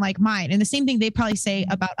isn't like mine. And the same thing they probably say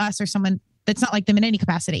about us or someone that's not like them in any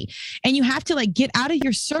capacity. And you have to like get out of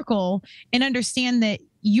your circle and understand that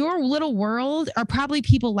your little world are probably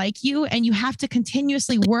people like you, and you have to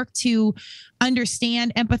continuously work to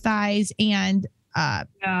understand, empathize, and have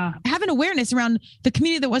an awareness around the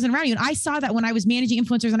community that wasn't around you. And I saw that when I was managing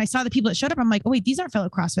influencers and I saw the people that showed up, I'm like, oh wait, these aren't fellow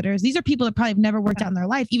CrossFitters. These are people that probably have never worked out in their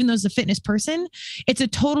life, even though it's a fitness person. It's a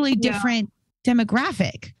totally different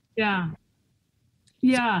demographic.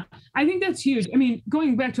 Yeah, I think that's huge. I mean,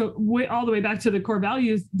 going back to all the way back to the core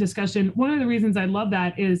values discussion, one of the reasons I love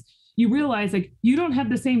that is you realize like you don't have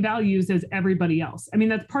the same values as everybody else. I mean,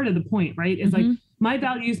 that's part of the point, right? Is like my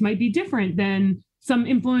values might be different than some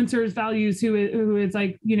influencers' values who is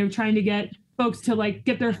like, you know, trying to get folks to like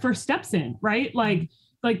get their first steps in, right? Like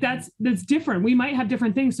that's different. We might have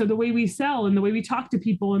different things. So the way we sell and the way we talk to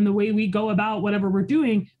people and the way we go about whatever we're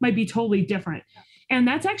doing might be totally different. And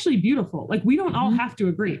that's actually beautiful. Like we don't all have to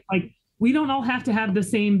agree. Like we don't all have to have the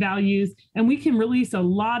same values, and we can release a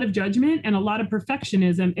lot of judgment and a lot of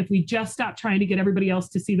perfectionism if we just stop trying to get everybody else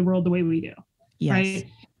to see the world the way we do. Yes. Right.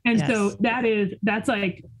 And so that's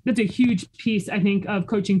a huge piece, I think, of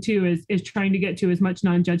coaching too, is trying to get to as much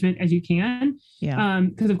non-judgment as you can. Yeah.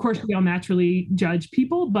 Because of course we all naturally judge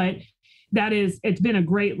people, but it's been a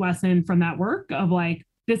great lesson from that work of like,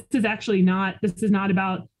 this is not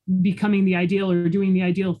about becoming the ideal or doing the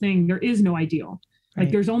ideal thing. There is no ideal. Like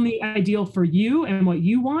there's only ideal for you and what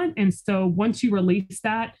you want. And so once you release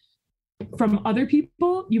that from other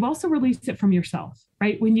people, you also release it from yourself,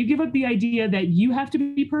 right? When you give up the idea that you have to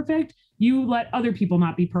be perfect, you let other people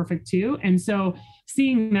not be perfect too. And so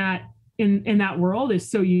seeing that in that world is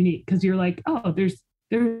so unique, because you're like, oh,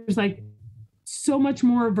 there's like so much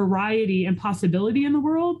more variety and possibility in the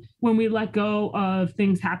world when we let go of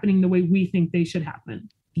things happening the way we think they should happen.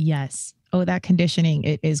 Yes. Oh, that conditioning,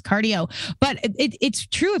 it is cardio. But it's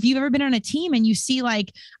true. If you've ever been on a team and you see,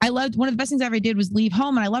 like, I loved, one of the best things I ever did was leave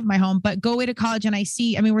home, and I love my home, but go away to college and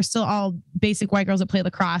we're still all basic white girls that play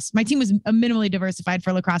lacrosse. My team was minimally diversified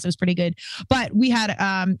for lacrosse. It was pretty good. But we had,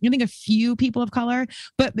 I think a few people of color,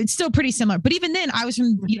 but it's still pretty similar. But even then I was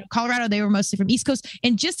from Colorado. They were mostly from East Coast.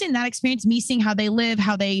 And just in that experience, me seeing how they live,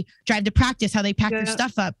 how they drive to practice, how they pack their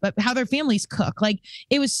stuff up, but how their families cook. Like,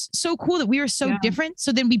 it was so cool that we were so different.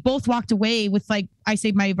 So then we both walked away with, like, I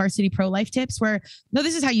say my varsity pro life tips where, no,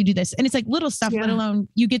 this is how you do this. And it's like little stuff, let alone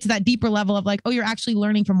you get to that deeper level of like, oh, you're actually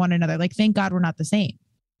learning from one another. Like, thank God we're not the same.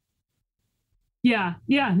 Yeah.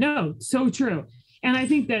 No, so true. And I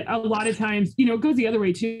think that a lot of times, it goes the other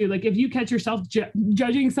way too. Like, if you catch yourself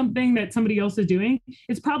judging something that somebody else is doing,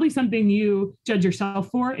 it's probably something you judge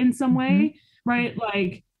yourself for in some way, right?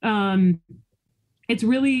 Like, it's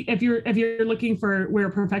really, if you're looking for where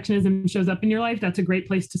perfectionism shows up in your life, that's a great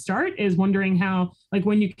place to start, is wondering how, like,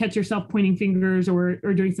 when you catch yourself pointing fingers or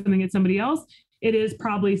doing something at somebody else, it is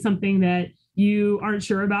probably something that you aren't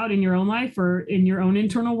sure about in your own life or in your own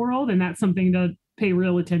internal world. And that's something to pay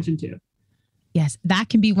real attention to. Yes, that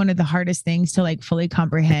can be one of the hardest things to, like, fully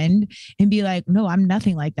comprehend and be like, no, I'm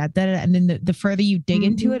nothing like that. And then the further you dig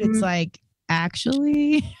into it, it's like,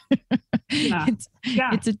 actually, it's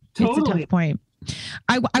a tough point.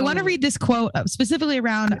 I want to read this quote specifically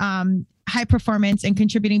around high performance and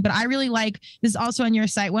contributing, but I really like, this is also on your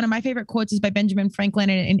site. One of my favorite quotes is by Benjamin Franklin,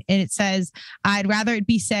 and it says, I'd rather it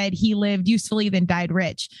be said he lived usefully than died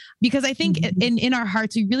rich, because I think in our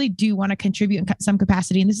hearts, we really do want to contribute in some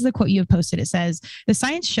capacity. And this is a quote you have posted. It says, the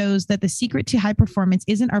science shows that the secret to high performance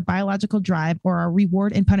isn't our biological drive or our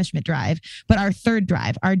reward and punishment drive, but our third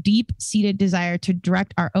drive, our deep-seated desire to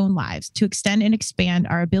direct our own lives, to extend and expand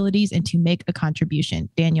our abilities, and to make a contribution.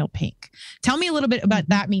 Daniel Pink. Tell me a little bit about what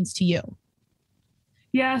that means to you.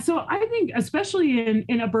 Yeah. So I think, especially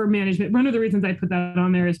in upper management, one of the reasons I put that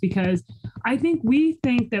on there is because I think we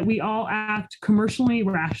think that we all act commercially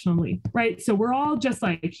rationally, right? So we're all just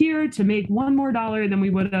like here to make $1 more than we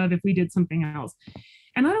would have if we did something else.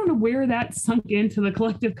 And I don't know where that sunk into the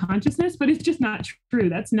collective consciousness, but it's just not true.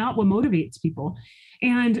 That's not what motivates people.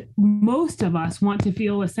 And most of us want to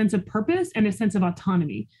feel a sense of purpose and a sense of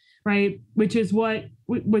autonomy, right? Which is what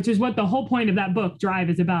the whole point of that book, Drive,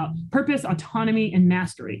 is about: purpose, autonomy, and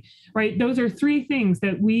mastery, right? Those are three things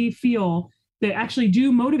that we feel that actually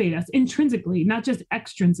do motivate us intrinsically, not just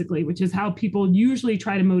extrinsically, which is how people usually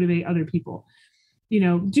try to motivate other people.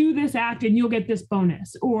 do this act and you'll get this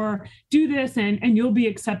bonus, or do this and you'll be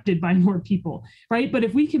accepted by more people, right? But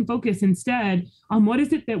if we can focus instead on what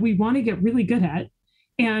is it that we want to get really good at,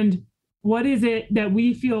 and what is it that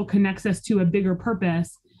we feel connects us to a bigger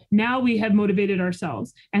purpose, now we have motivated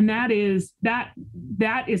ourselves. And that is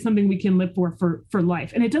something we can live for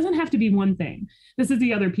life. And it doesn't have to be one thing. This is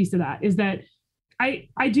the other piece of that, is that I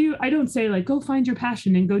don't say like, go find your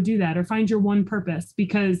passion and go do that, or find your one purpose,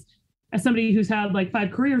 because as somebody who's had like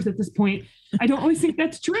 5 careers at this point, I don't always think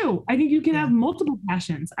that's true. I think you can have multiple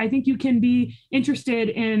passions. I think you can be interested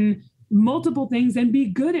in multiple things and be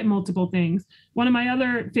good at multiple things. One of my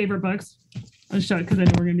other favorite books, I'll show it because I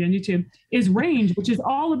know we're going to be on YouTube, is Range, which is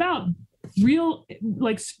all about real,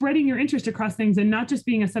 like spreading your interest across things and not just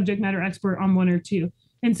being a subject matter expert on one or two.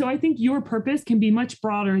 And so I think your purpose can be much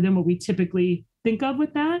broader than what we typically think of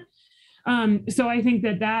with that. So I think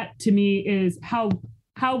that to me is how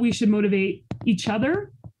we should motivate each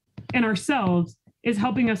other and ourselves, is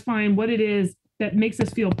helping us find what it is that makes us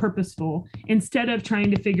feel purposeful, instead of trying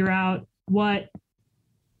to figure out what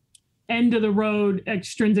end of the road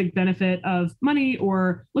extrinsic benefit of money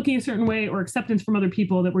or looking a certain way or acceptance from other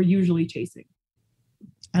people that we're usually chasing.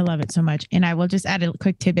 I love it so much. And I will just add a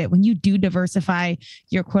quick tidbit. When you do diversify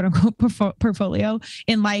your quote unquote portfolio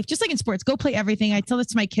in life, just like in sports, go play everything. I tell this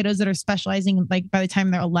to my kiddos that are specializing, like by the time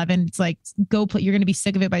they're 11, it's like, go play. You're going to be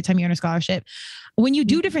sick of it by the time you earn a scholarship. When you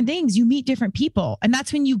do different things, you meet different people. And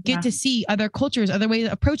that's when you get to see other cultures, other ways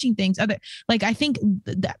of approaching things. I think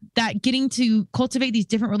that getting to cultivate these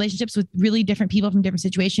different relationships with really different people from different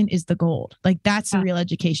situations is the gold. Like that's the real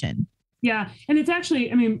education. Yeah. And it's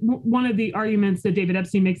actually, I mean, one of the arguments that David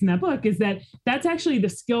Epstein makes in that book is that that's actually the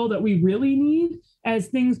skill that we really need as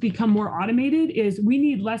things become more automated. Is we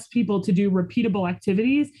need less people to do repeatable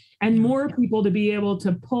activities and more people to be able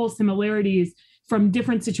to pull similarities from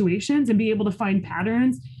different situations and be able to find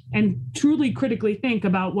patterns and truly critically think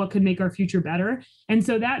about what could make our future better. And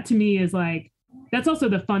so that to me is like, that's also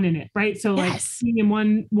the fun in it, right? So like being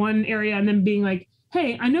in one area and then being like,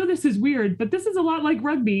 hey, I know this is weird, but this is a lot like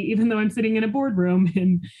rugby, even though I'm sitting in a boardroom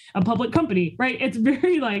in a public company, right? It's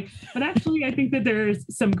very like, but actually I think that there's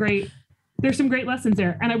some great lessons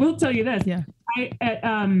there. And I will tell you this,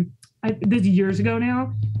 this is years ago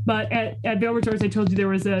now, but at Vail Resorts, I told you there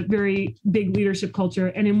was a very big leadership culture.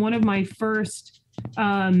 And in one of my first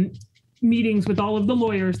meetings with all of the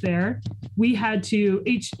lawyers there, we had to,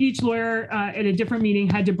 each lawyer at a different meeting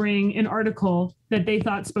had to bring an article that they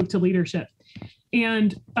thought spoke to leadership.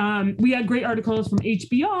 And we had great articles from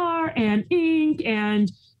HBR and Inc.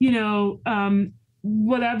 and,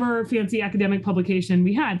 whatever fancy academic publication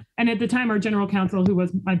we had. And at the time, our general counsel, who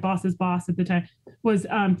was my boss's boss at the time, was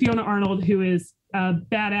Fiona Arnold, who is a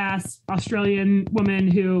badass Australian woman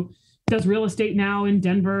who does real estate now in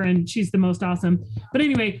Denver. And she's the most awesome. But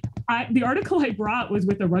anyway, the article I brought was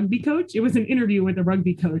with a rugby coach. It was an interview with a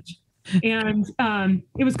rugby coach. And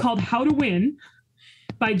it was called How to Win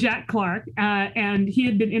by Jack Clark. And he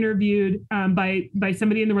had been interviewed by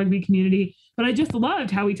somebody in the rugby community. But I just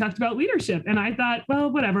loved how he talked about leadership. And I thought,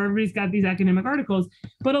 well, whatever, everybody's got these academic articles.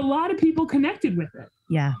 But a lot of people connected with it.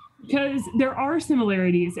 Yeah. Because there are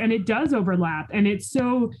similarities and it does overlap. And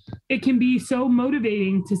it can be so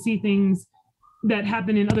motivating to see things that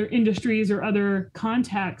happen in other industries or other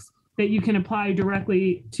contexts that you can apply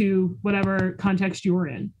directly to whatever context you're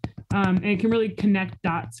in. And it can really connect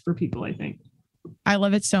dots for people, I think. I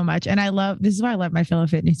love it so much. And this is why I love my fellow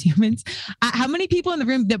fitness humans. How many people in the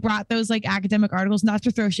room that brought those like academic articles, not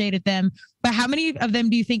to throw shade at them, but how many of them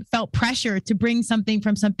do you think felt pressure to bring something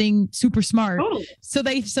from something super smart? Totally. So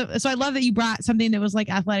I love that you brought something that was like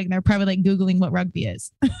athletic and they're probably like Googling what rugby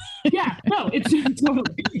is. Yeah, no, it's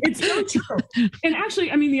so true. And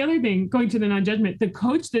actually, I mean, the other thing, going to the non-judgment, the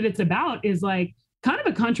coach that it's about is like kind of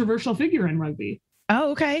a controversial figure in rugby.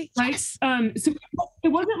 Oh, okay. Right. Yes. So it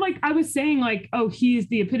wasn't like I was saying like, oh, he's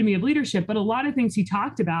the epitome of leadership, but a lot of things he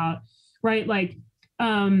talked about, right? Like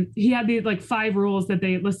he had these like 5 rules that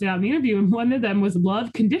they listed out in the interview. And one of them was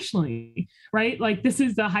love conditionally, right? Like this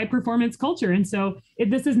is the high performance culture. And so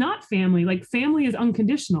this is not family, like family is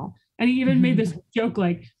unconditional. And he even made this joke,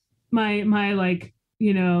 like my like,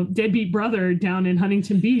 deadbeat brother down in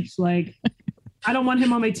Huntington Beach, like, I don't want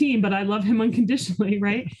him on my team, but I love him unconditionally.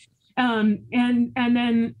 Right. And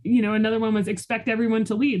then, another one was expect everyone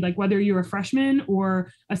to lead, like whether you're a freshman or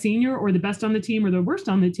a senior or the best on the team or the worst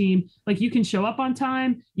on the team, like you can show up on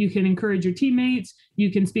time, you can encourage your teammates,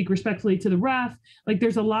 you can speak respectfully to the ref. Like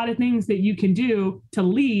there's a lot of things that you can do to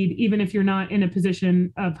lead, even if you're not in a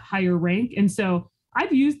position of higher rank. And so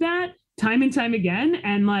I've used that time and time again.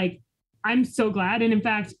 And like, I'm so glad. And in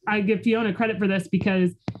fact, I give Fiona credit for this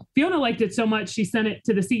because Fiona liked it so much, she sent it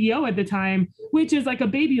to the CEO at the time, which is like a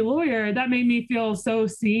baby lawyer. That made me feel so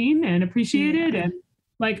seen and appreciated, and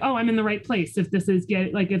like, oh, I'm in the right place if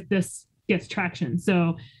this gets traction.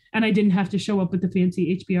 So, and I didn't have to show up with the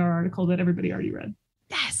fancy HBR article that everybody already read.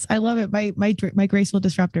 Yes, I love it. My graceful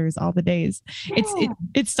disruptors all the days. Yeah.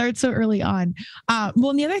 It starts so early on. Well,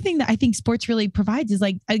 and the other thing that I think sports really provides is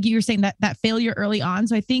like you were saying that failure early on.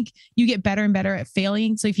 So I think you get better and better at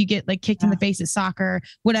failing. So if you get like kicked in the face at soccer,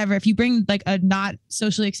 whatever, if you bring like a not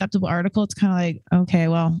socially acceptable article, it's kind of like, okay,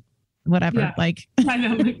 well, whatever. Yeah. Like I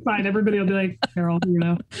know, like fine. Everybody will be like, Carol,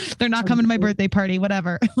 they're not coming to my birthday party,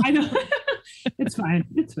 whatever. I know. It's fine.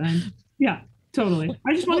 It's fine. Yeah, totally.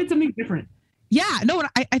 I just wanted something different. Yeah, no,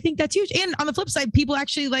 I think that's huge. And on the flip side, people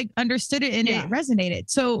actually like understood it and it resonated.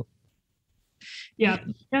 So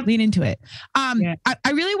lean into it. I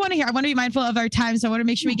really want to be mindful of our time. So I want to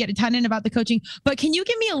make sure we get a ton in about the coaching, but can you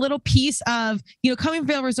give me a little piece of, coming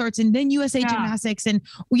Vail Resorts and then USA Gymnastics and,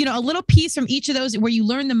 a little piece from each of those where you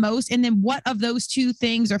learn the most, and then what of those two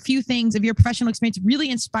things or few things of your professional experience really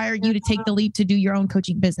inspired you to take the leap to do your own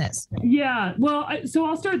coaching business? Yeah, well, so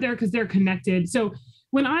I'll start there because they're connected. So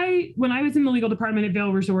when I was in the legal department at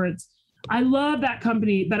Vail Resorts, I love that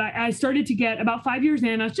company, but I started to get about 5 years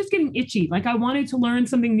in, I was just getting itchy. Like I wanted to learn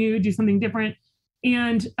something new, do something different.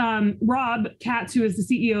 And Rob Katz, who is the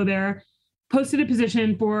CEO there, posted a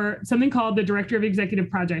position for something called the Director of Executive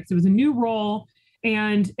Projects. It was a new role,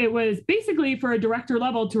 and it was basically for a director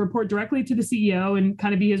level to report directly to the CEO and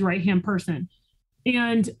kind of be his right-hand person.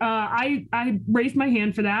 And I raised my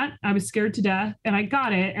hand for that. I was scared to death, and I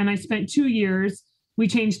got it. And I spent 2 years. We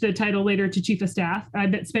changed the title later to Chief of Staff. I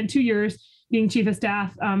spent 2 years being Chief of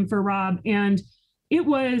Staff for Rob. And it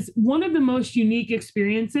was one of the most unique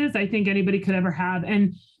experiences I think anybody could ever have.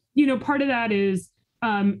 And, part of that is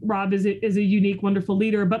Rob is a unique, wonderful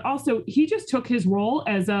leader, but also he just took his role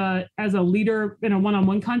as a leader in a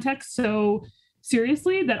one-on-one context so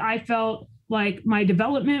seriously that I felt like my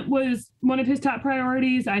development was one of his top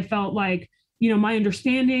priorities. I felt like, my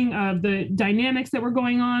understanding of the dynamics that were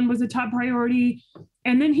going on was a top priority.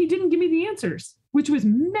 And then he didn't give me the answers, which was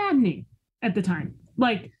maddening at the time.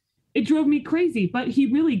 Like it drove me crazy, but he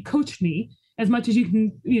really coached me as much as you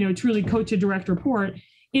can, truly coach a direct report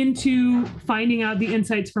into finding out the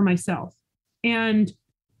insights for myself. And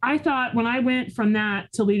I thought when I went from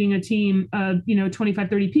that to leading a team of, 25,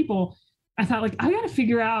 30 people, I thought like, I got to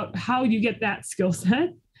figure out how you get that skill set.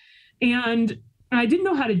 And I didn't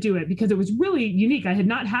know how to do it because it was really unique. I had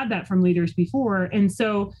not had that from leaders before. And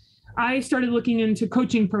so I started looking into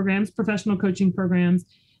coaching programs, professional coaching programs.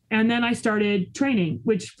 And then I started training,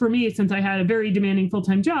 which for me, since I had a very demanding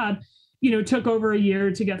full-time job, took over a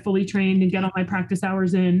year to get fully trained and get all my practice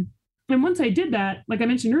hours in. And once I did that, like I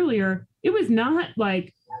mentioned earlier, it was not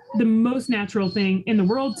like the most natural thing in the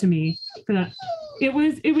world to me for that. It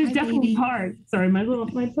was definitely hard. Sorry, my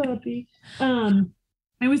puppy.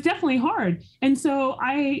 It was definitely hard. And so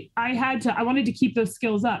I wanted to keep those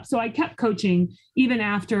skills up. So I kept coaching even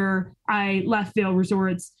after I left Vail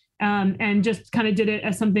Resorts, and just kind of did it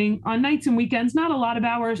as something on nights and weekends, not a lot of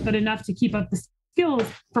hours, but enough to keep up the skills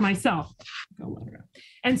for myself.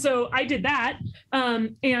 And so I did that.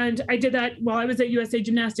 And I did that while I was at USA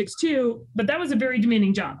Gymnastics too, but that was a very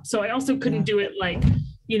demanding job. So I also couldn't do it like,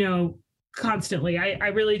 constantly. I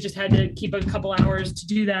really just had to keep a couple hours to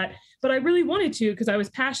do that. But I really wanted to because I was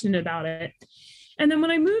passionate about it. And then when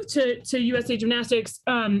I moved to USA Gymnastics,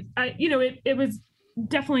 it was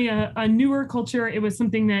definitely a newer culture. It was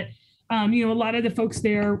something that, a lot of the folks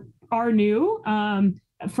there are new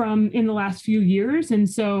from in the last few years. And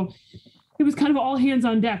so it was kind of all hands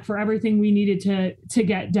on deck for everything we needed to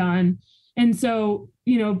get done. And so,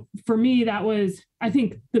 for me, that was, I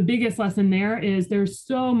think the biggest lesson there is there's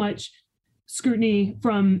so much scrutiny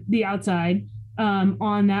from the outside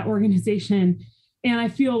on that organization. And I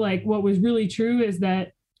feel like what was really true is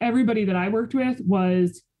that everybody that I worked with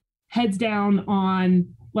was heads down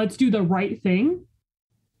on let's do the right thing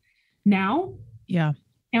now. Yeah.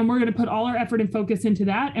 And we're going to put all our effort and focus into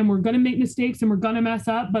that. And we're going to make mistakes and we're going to mess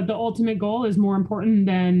up. But the ultimate goal is more important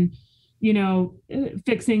than,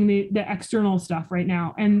 fixing the external stuff right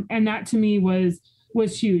now. And that to me was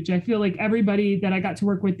huge. I feel like everybody that I got to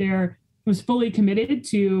work with there was fully committed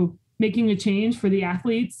to making a change for the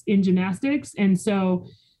athletes in gymnastics. And so,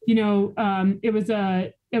 it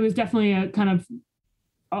was definitely a kind of,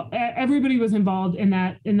 everybody was involved in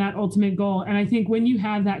that ultimate goal. And I think when you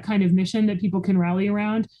have that kind of mission that people can rally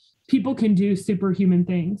around, people can do superhuman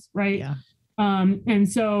things. Right. Yeah. And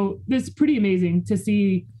so it's pretty amazing to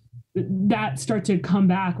see that start to come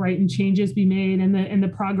back, right. And changes be made and the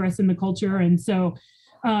progress in the culture. And so,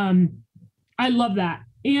 I love that.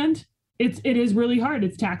 And it is really hard.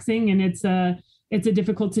 It's taxing, and it's a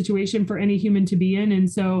difficult situation for any human to be in. And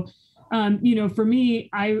so, for me,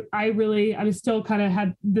 I was still kind of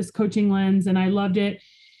had this coaching lens, and I loved it.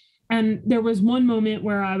 And there was one moment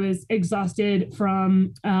where I was exhausted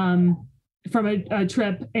from a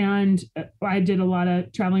trip, and I did a lot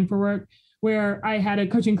of traveling for work, where I had a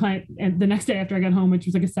coaching client and the next day after I got home, which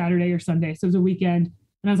was like a Saturday or Sunday. So it was a weekend.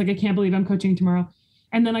 And I was like, I can't believe I'm coaching tomorrow.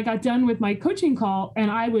 And then I got done with my coaching call and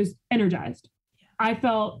I was energized. I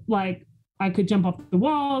felt like I could jump off the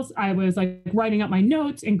walls. I was like writing up my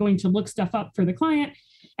notes and going to look stuff up for the client.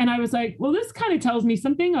 And I was like, well, this kind of tells me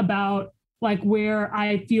something about like where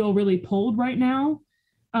I feel really pulled right now.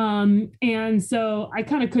 And so I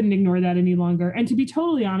kind of couldn't ignore that any longer. And to be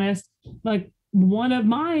totally honest, like one of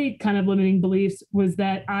my kind of limiting beliefs was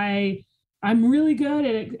that I'm really good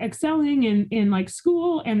at excelling in like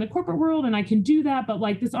school and the corporate world, and I can do that. But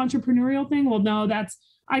like this entrepreneurial thing, well, no,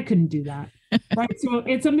 I couldn't do that. Right. So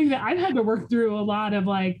it's something that I've had to work through a lot of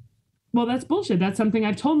like, well, that's bullshit. That's something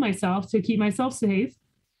I've told myself to keep myself safe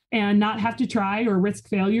and not have to try or risk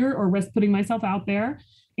failure or risk putting myself out there.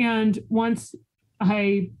 And once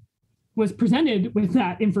I was presented with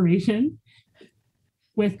that information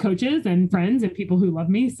with coaches and friends and people who love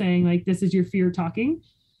me saying like, this is your fear talking,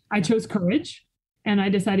 I chose courage and I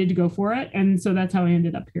decided to go for it. And so that's how I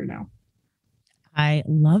ended up here now. I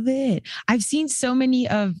love it. I've seen so many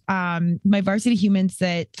of my varsity humans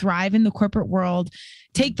that thrive in the corporate world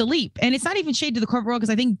take the leap. And it's not even shade to the corporate world,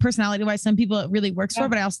 because I think personality wise, some people it really works for,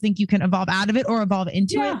 but I also think you can evolve out of it or evolve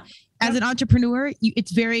into it. As an entrepreneur,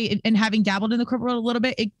 it's very, and having dabbled in the corporate world a little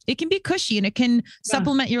bit, it can be cushy and it can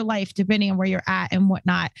supplement your life depending on where you're at and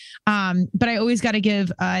whatnot. But I always got to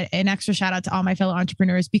give an extra shout out to all my fellow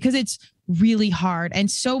entrepreneurs, because it's really hard. And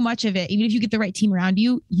so much of it, even if you get the right team around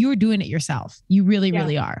you, you're doing it yourself. You really,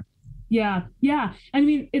 really are. Yeah. Yeah. I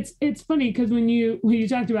mean, it's funny because when you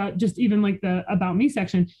talked about just even like the about me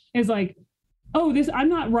section is like, oh, I'm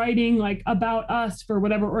not writing like about us for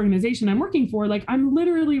whatever organization I'm working for. Like I'm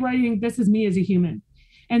literally writing, this is me as a human.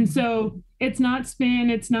 And so it's not spin.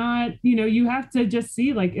 It's not, you have to just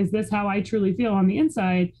see like, is this how I truly feel on the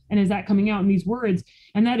inside? And is that coming out in these words?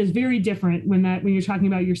 And that is very different when you're talking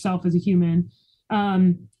about yourself as a human.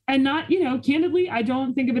 And not, candidly, I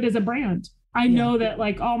don't think of it as a brand. I know that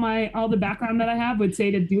like all the background that I have would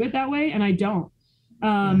say to do it that way. And I don't.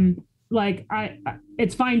 Like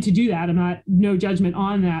it's fine to do that. No judgment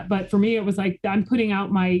on that. But for me, it was like, I'm putting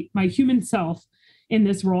out my human self in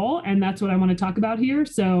this role. And that's what I want to talk about here.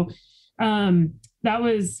 So that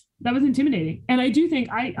was intimidating. And I do think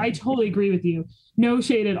I totally agree with you. No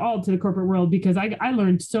shade at all to the corporate world, because I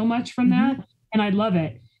learned so much from that and I love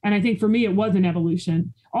it. And I think for me, it was an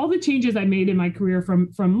evolution. All the changes I made in my career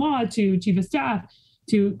from law to chief of staff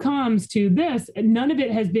to comms to this, none of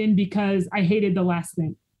it has been because I hated the last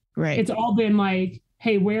thing. Right. It's all been like,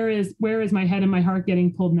 hey, where is my head and my heart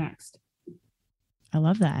getting pulled next? I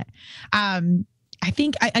love that. I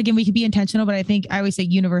think, again, we could be intentional, but I think I always say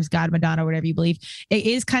universe, God, Madonna, whatever you believe, it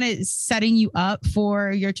is kind of setting you up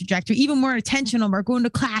for your trajectory, even more intentional. We're going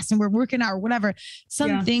to class and we're working out or whatever.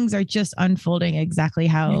 Some things are just unfolding exactly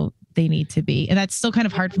how they need to be. And that's still kind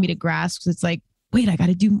of hard for me to grasp, because it's like, wait, I got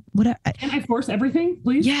to do what? Can I force everything,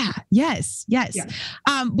 please? Yeah. Yes. Yeah.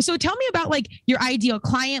 So tell me about like your ideal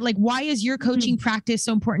client. Like, why is your coaching practice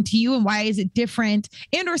so important to you, and why is it different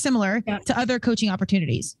and or similar to other coaching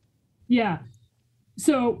opportunities? Yeah.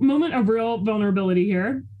 So moment of real vulnerability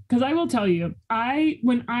here, because I will tell you,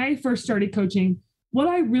 when I first started coaching, what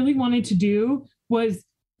I really wanted to do was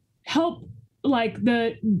help like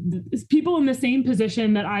the people in the same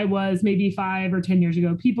position that I was maybe 5 or 10 years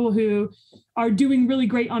ago, people who are doing really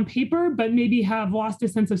great on paper, but maybe have lost a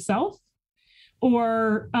sense of self,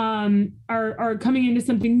 or are coming into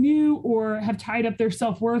something new, or have tied up their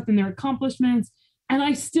self-worth and their accomplishments. And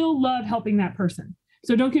I still love helping that person.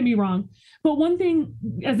 So don't get me wrong. But one thing,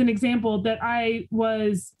 as an example, that I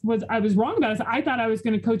was wrong about is I thought I was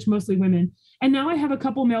going to coach mostly women. And now I have a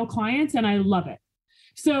couple male clients and I love it.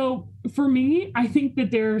 So for me, I think that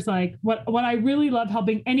there's like what I really love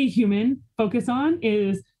helping any human focus on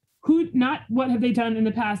is not what have they done in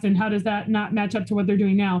the past and how does that not match up to what they're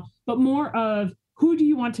doing now, but more of who do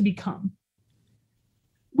you want to become?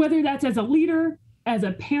 Whether that's as a leader, as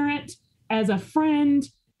a parent, as a friend,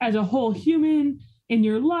 as a whole human in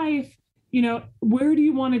your life, where do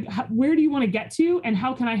you want to get to, and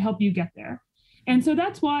how can I help you get there? And so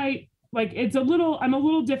that's why like I'm a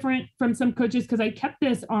little different from some coaches, because I kept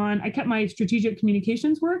my strategic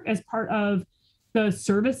communications work as part of the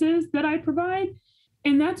services that I provide.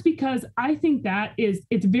 And that's because I think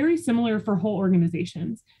it's very similar for whole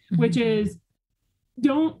organizations, which is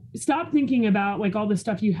don't stop thinking about like all the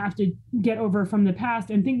stuff you have to get over from the past,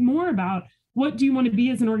 and think more about what do you want to be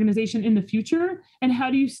as an organization in the future, and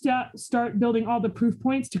how do you start building all the proof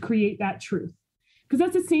points to create that truth. Because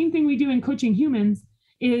that's the same thing we do in coaching humans.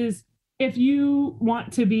 Is if you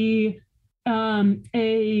want to be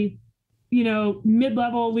a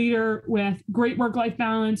mid-level leader with great work-life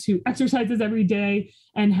balance, who exercises every day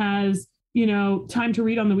and has time to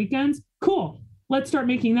read on the weekends, cool, let's start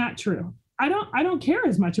making that true. I don't care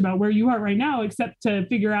as much about where you are right now, except to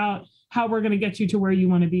figure out how we're going to get you to where you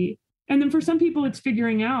want to be. And then for some people, it's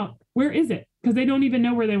figuring out where is it, because they don't even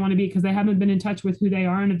know where they want to be, because they haven't been in touch with who they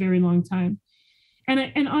are in a very long time.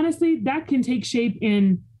 And honestly, that can take shape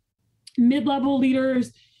in mid-level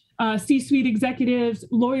leaders, C-suite executives,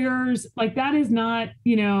 lawyers. Like, that is not,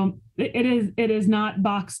 it is not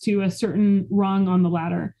boxed to a certain rung on the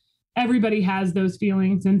ladder. Everybody has those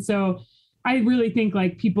feelings. And so I really think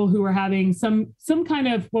like people who are having some kind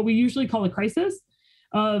of what we usually call a crisis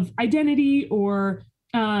of identity or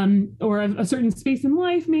a certain space in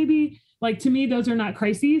life, maybe, like, to me, those are not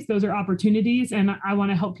crises, those are opportunities. And I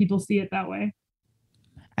want to help people see it that way.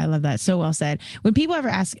 I love that. So well said. When people ever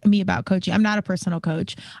ask me about coaching, I'm not a personal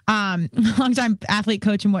coach, longtime athlete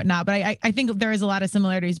coach and whatnot, but I think there is a lot of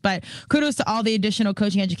similarities, but kudos to all the additional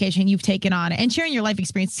coaching education you've taken on and sharing your life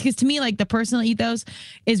experience. Because to me, like, the personal ethos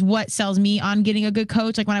is what sells me on getting a good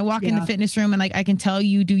coach. Like, when I walk in the fitness room and like, I can tell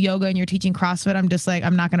you do yoga and you're teaching CrossFit, I'm just like,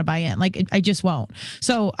 I'm not going to buy in. Like, I just won't.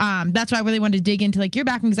 So that's why I really wanted to dig into like your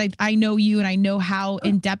background, because I know you and I know how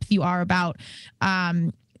in depth you are about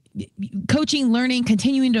coaching, learning,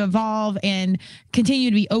 continuing to evolve and continue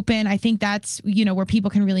to be open. I think that's, where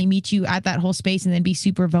people can really meet you at that whole space and then be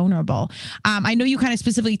super vulnerable. I know you kind of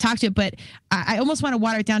specifically talked to it, but I almost want to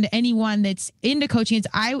water it down to anyone that's into coaching.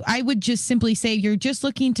 I would just simply say you're just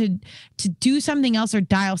looking to do something else or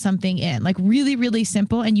dial something in, like really, really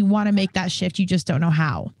simple. And you want to make that shift. You just don't know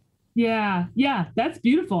how. Yeah. Yeah. That's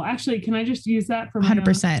beautiful. Actually, can I just use that for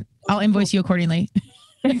 100%? I'll invoice you accordingly.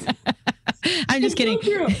 I'm just kidding.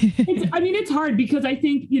 So it's hard because I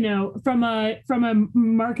think, from a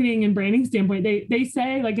marketing and branding standpoint, they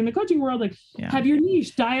say, like, in the coaching world, like, have your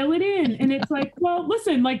niche, dial it in. And it's like, well,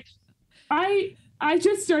 listen, like, I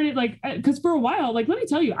just started, like, because for a while, like, let me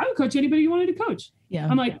tell you, I would coach anybody you wanted to coach. Yeah.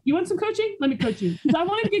 I'm like, you want some coaching? Let me coach you. Because I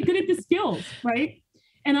want to get good at the skills. Right.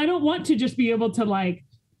 And I don't want to just be able to like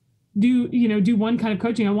do one kind of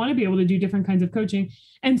coaching. I want to be able to do different kinds of coaching.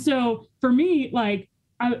 And so for me, like,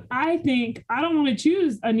 I think I don't want to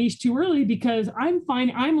choose a niche too early, because I'm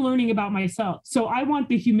learning about myself. So I want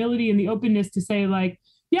the humility and the openness to say, like,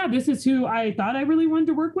 yeah, this is who I thought I really wanted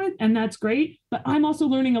to work with. And that's great. But I'm also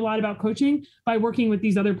learning a lot about coaching by working with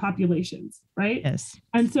these other populations. Right. Yes.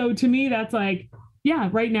 And so to me, that's like, yeah,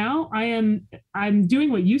 right now I'm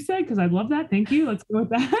doing what you said, because I love that. Thank you. Let's go with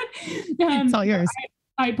that. It's all yours.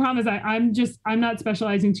 I promise I'm not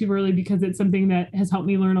specializing too early, because it's something that has helped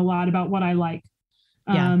me learn a lot about what I like.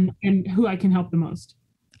 And who I can help the most.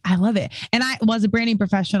 I love it. And I was a branding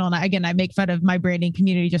professional. And I make fun of my branding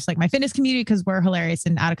community, just like my fitness community, because we're hilarious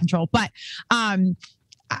and out of control. But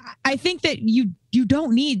I think that you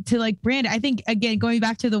don't need to like brand it. I think, again, going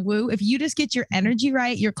back to the woo, if you just get your energy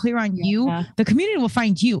right, you're clear on you, the community will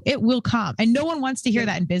find you. It will come. And no one wants to hear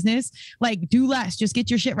that in business. Like, do less, just get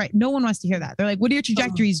your shit right. No one wants to hear that. They're like, what are your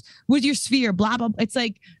trajectories? What's your sphere? Blah, blah, blah. It's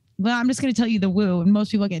like, well, I'm just going to tell you the woo. And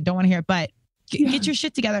most people, again, don't want to hear it, but get your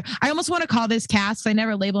shit together. I almost want to call this cast. I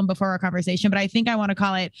never labeled them before our conversation, but I think I want to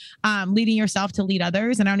call it leading yourself to lead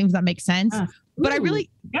others. And I don't even know if that makes sense, but I really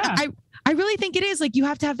think it is like, you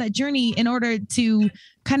have to have that journey in order to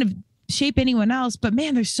kind of shape anyone else. But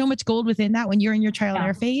man, there's so much gold within that when you're in your trial and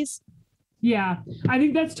error phase. Yeah, I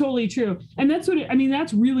think that's totally true. And that's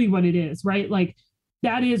that's really what it is, right? Like,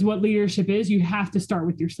 that is what leadership is. You have to start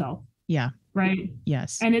with yourself. Yeah. Right.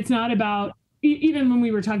 Yes. And it's not about, even when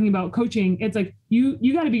we were talking about coaching, it's like,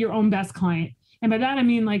 you got to be your own best client. And by that, I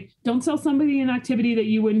mean, like, don't tell somebody an activity that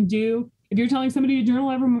you wouldn't do. If you're telling somebody to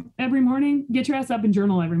journal every morning, get your ass up and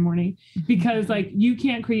journal every morning, because like, you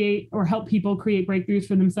can't create or help people create breakthroughs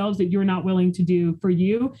for themselves that you're not willing to do for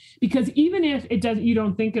you. Because even if you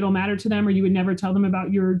don't think it'll matter to them, or you would never tell them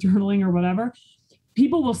about your journaling or whatever,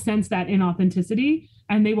 people will sense that inauthenticity,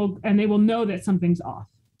 and they will know that something's off.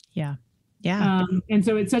 Yeah. Yeah. And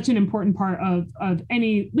so it's such an important part of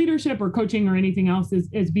any leadership or coaching or anything else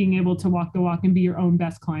is being able to walk the walk and be your own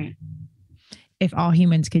best client. if all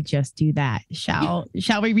humans could just do that, shall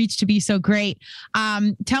we reach to be so great?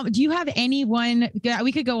 Do you have anyone,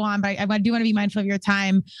 we could go on, but I do want to be mindful of your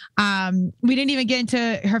time. We didn't even get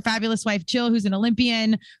into her fabulous wife, Jill, who's an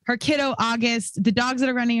Olympian, her kiddo, August, the dogs that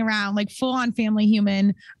are running around, like full on family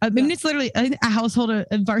human. I mean, it's literally a household of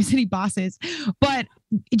varsity bosses. But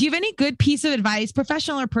do you have any good piece of advice,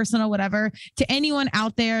 professional or personal, whatever, to anyone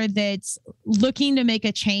out there that's looking to make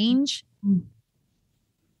a change? I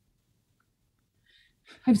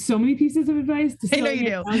have so many pieces of advice. I know you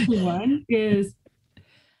do. Down to one is,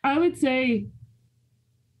 I would say,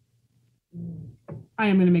 I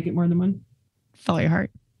am going to make it more than one. Follow your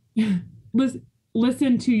heart.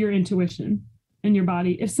 Listen to your intuition and your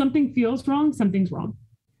body. If something feels wrong, something's wrong.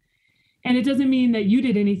 And it doesn't mean that you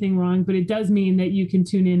did anything wrong, but it does mean that you can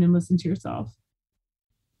tune in and listen to yourself.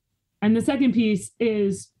 And the second piece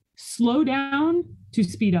is slow down to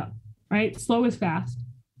speed up, right? Slow is fast.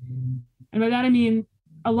 And by that, I mean,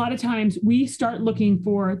 a lot of times we start looking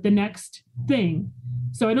for the next thing.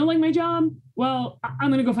 So I don't like my job. Well, I'm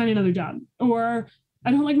going to go find another job. Or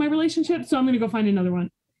I don't like my relationship. So I'm going to go find another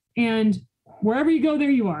one. And wherever you go,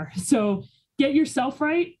 there you are. So get yourself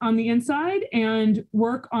right on the inside and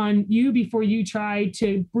work on you before you try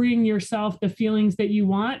to bring yourself the feelings that you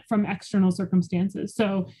want from external circumstances.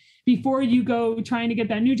 So before you go trying to get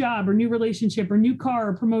that new job or new relationship or new car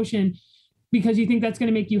or promotion, because you think that's going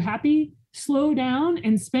to make you happy, slow down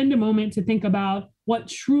and spend a moment to think about what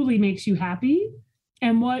truly makes you happy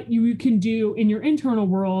and what you can do in your internal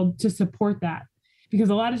world to support that. Because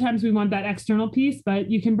a lot of times we want that external piece,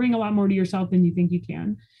 but you can bring a lot more to yourself than you think you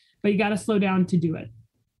can. But you got to slow down to do it.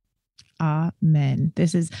 Amen.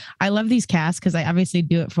 I love these casts because I obviously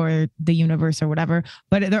do it for the universe or whatever,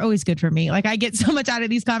 but they're always good for me. Like I get so much out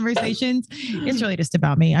of these conversations. It's really just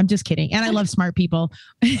about me. I'm just kidding. And I love smart people.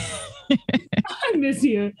 I miss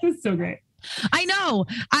you. That's so great. I know.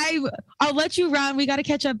 I'll let you run. We got to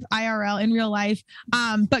catch up IRL in real life.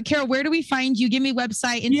 But Carol, where do we find you? Give me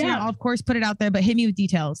website, Instagram. Yeah. I'll of course put it out there, but hit me with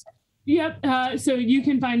details. Yep. So you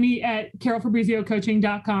can find me at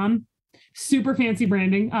carolfabriziocoaching.com. Super fancy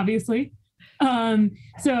branding, obviously. And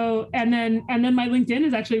then my LinkedIn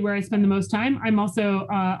is actually where I spend the most time. I'm also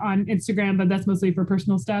on Instagram, but that's mostly for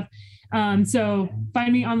personal stuff. So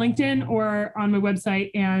find me on LinkedIn or on my website.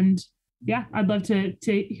 And yeah, I'd love to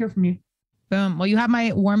hear from you. Boom. Well, you have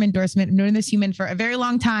my warm endorsement. I've known this human for a very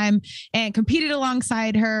long time and competed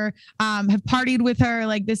alongside her, have partied with her.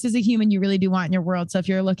 Like this is a human you really do want in your world. So if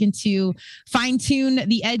you're looking to fine tune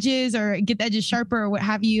the edges or get the edges sharper or what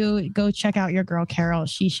have you, go check out your girl, Carol.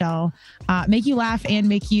 She shall make you laugh and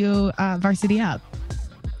make you varsity up.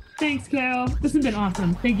 Thanks, Carol. This has been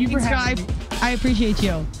awesome. Thank you for having me. I appreciate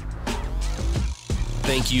you.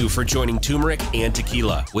 Thank you for joining Turmeric and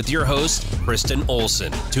Tequila with your host, Kristen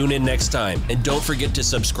Olson. Tune in next time, and don't forget to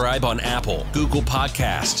subscribe on Apple, Google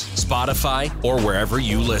Podcasts, Spotify, or wherever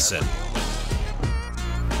you listen.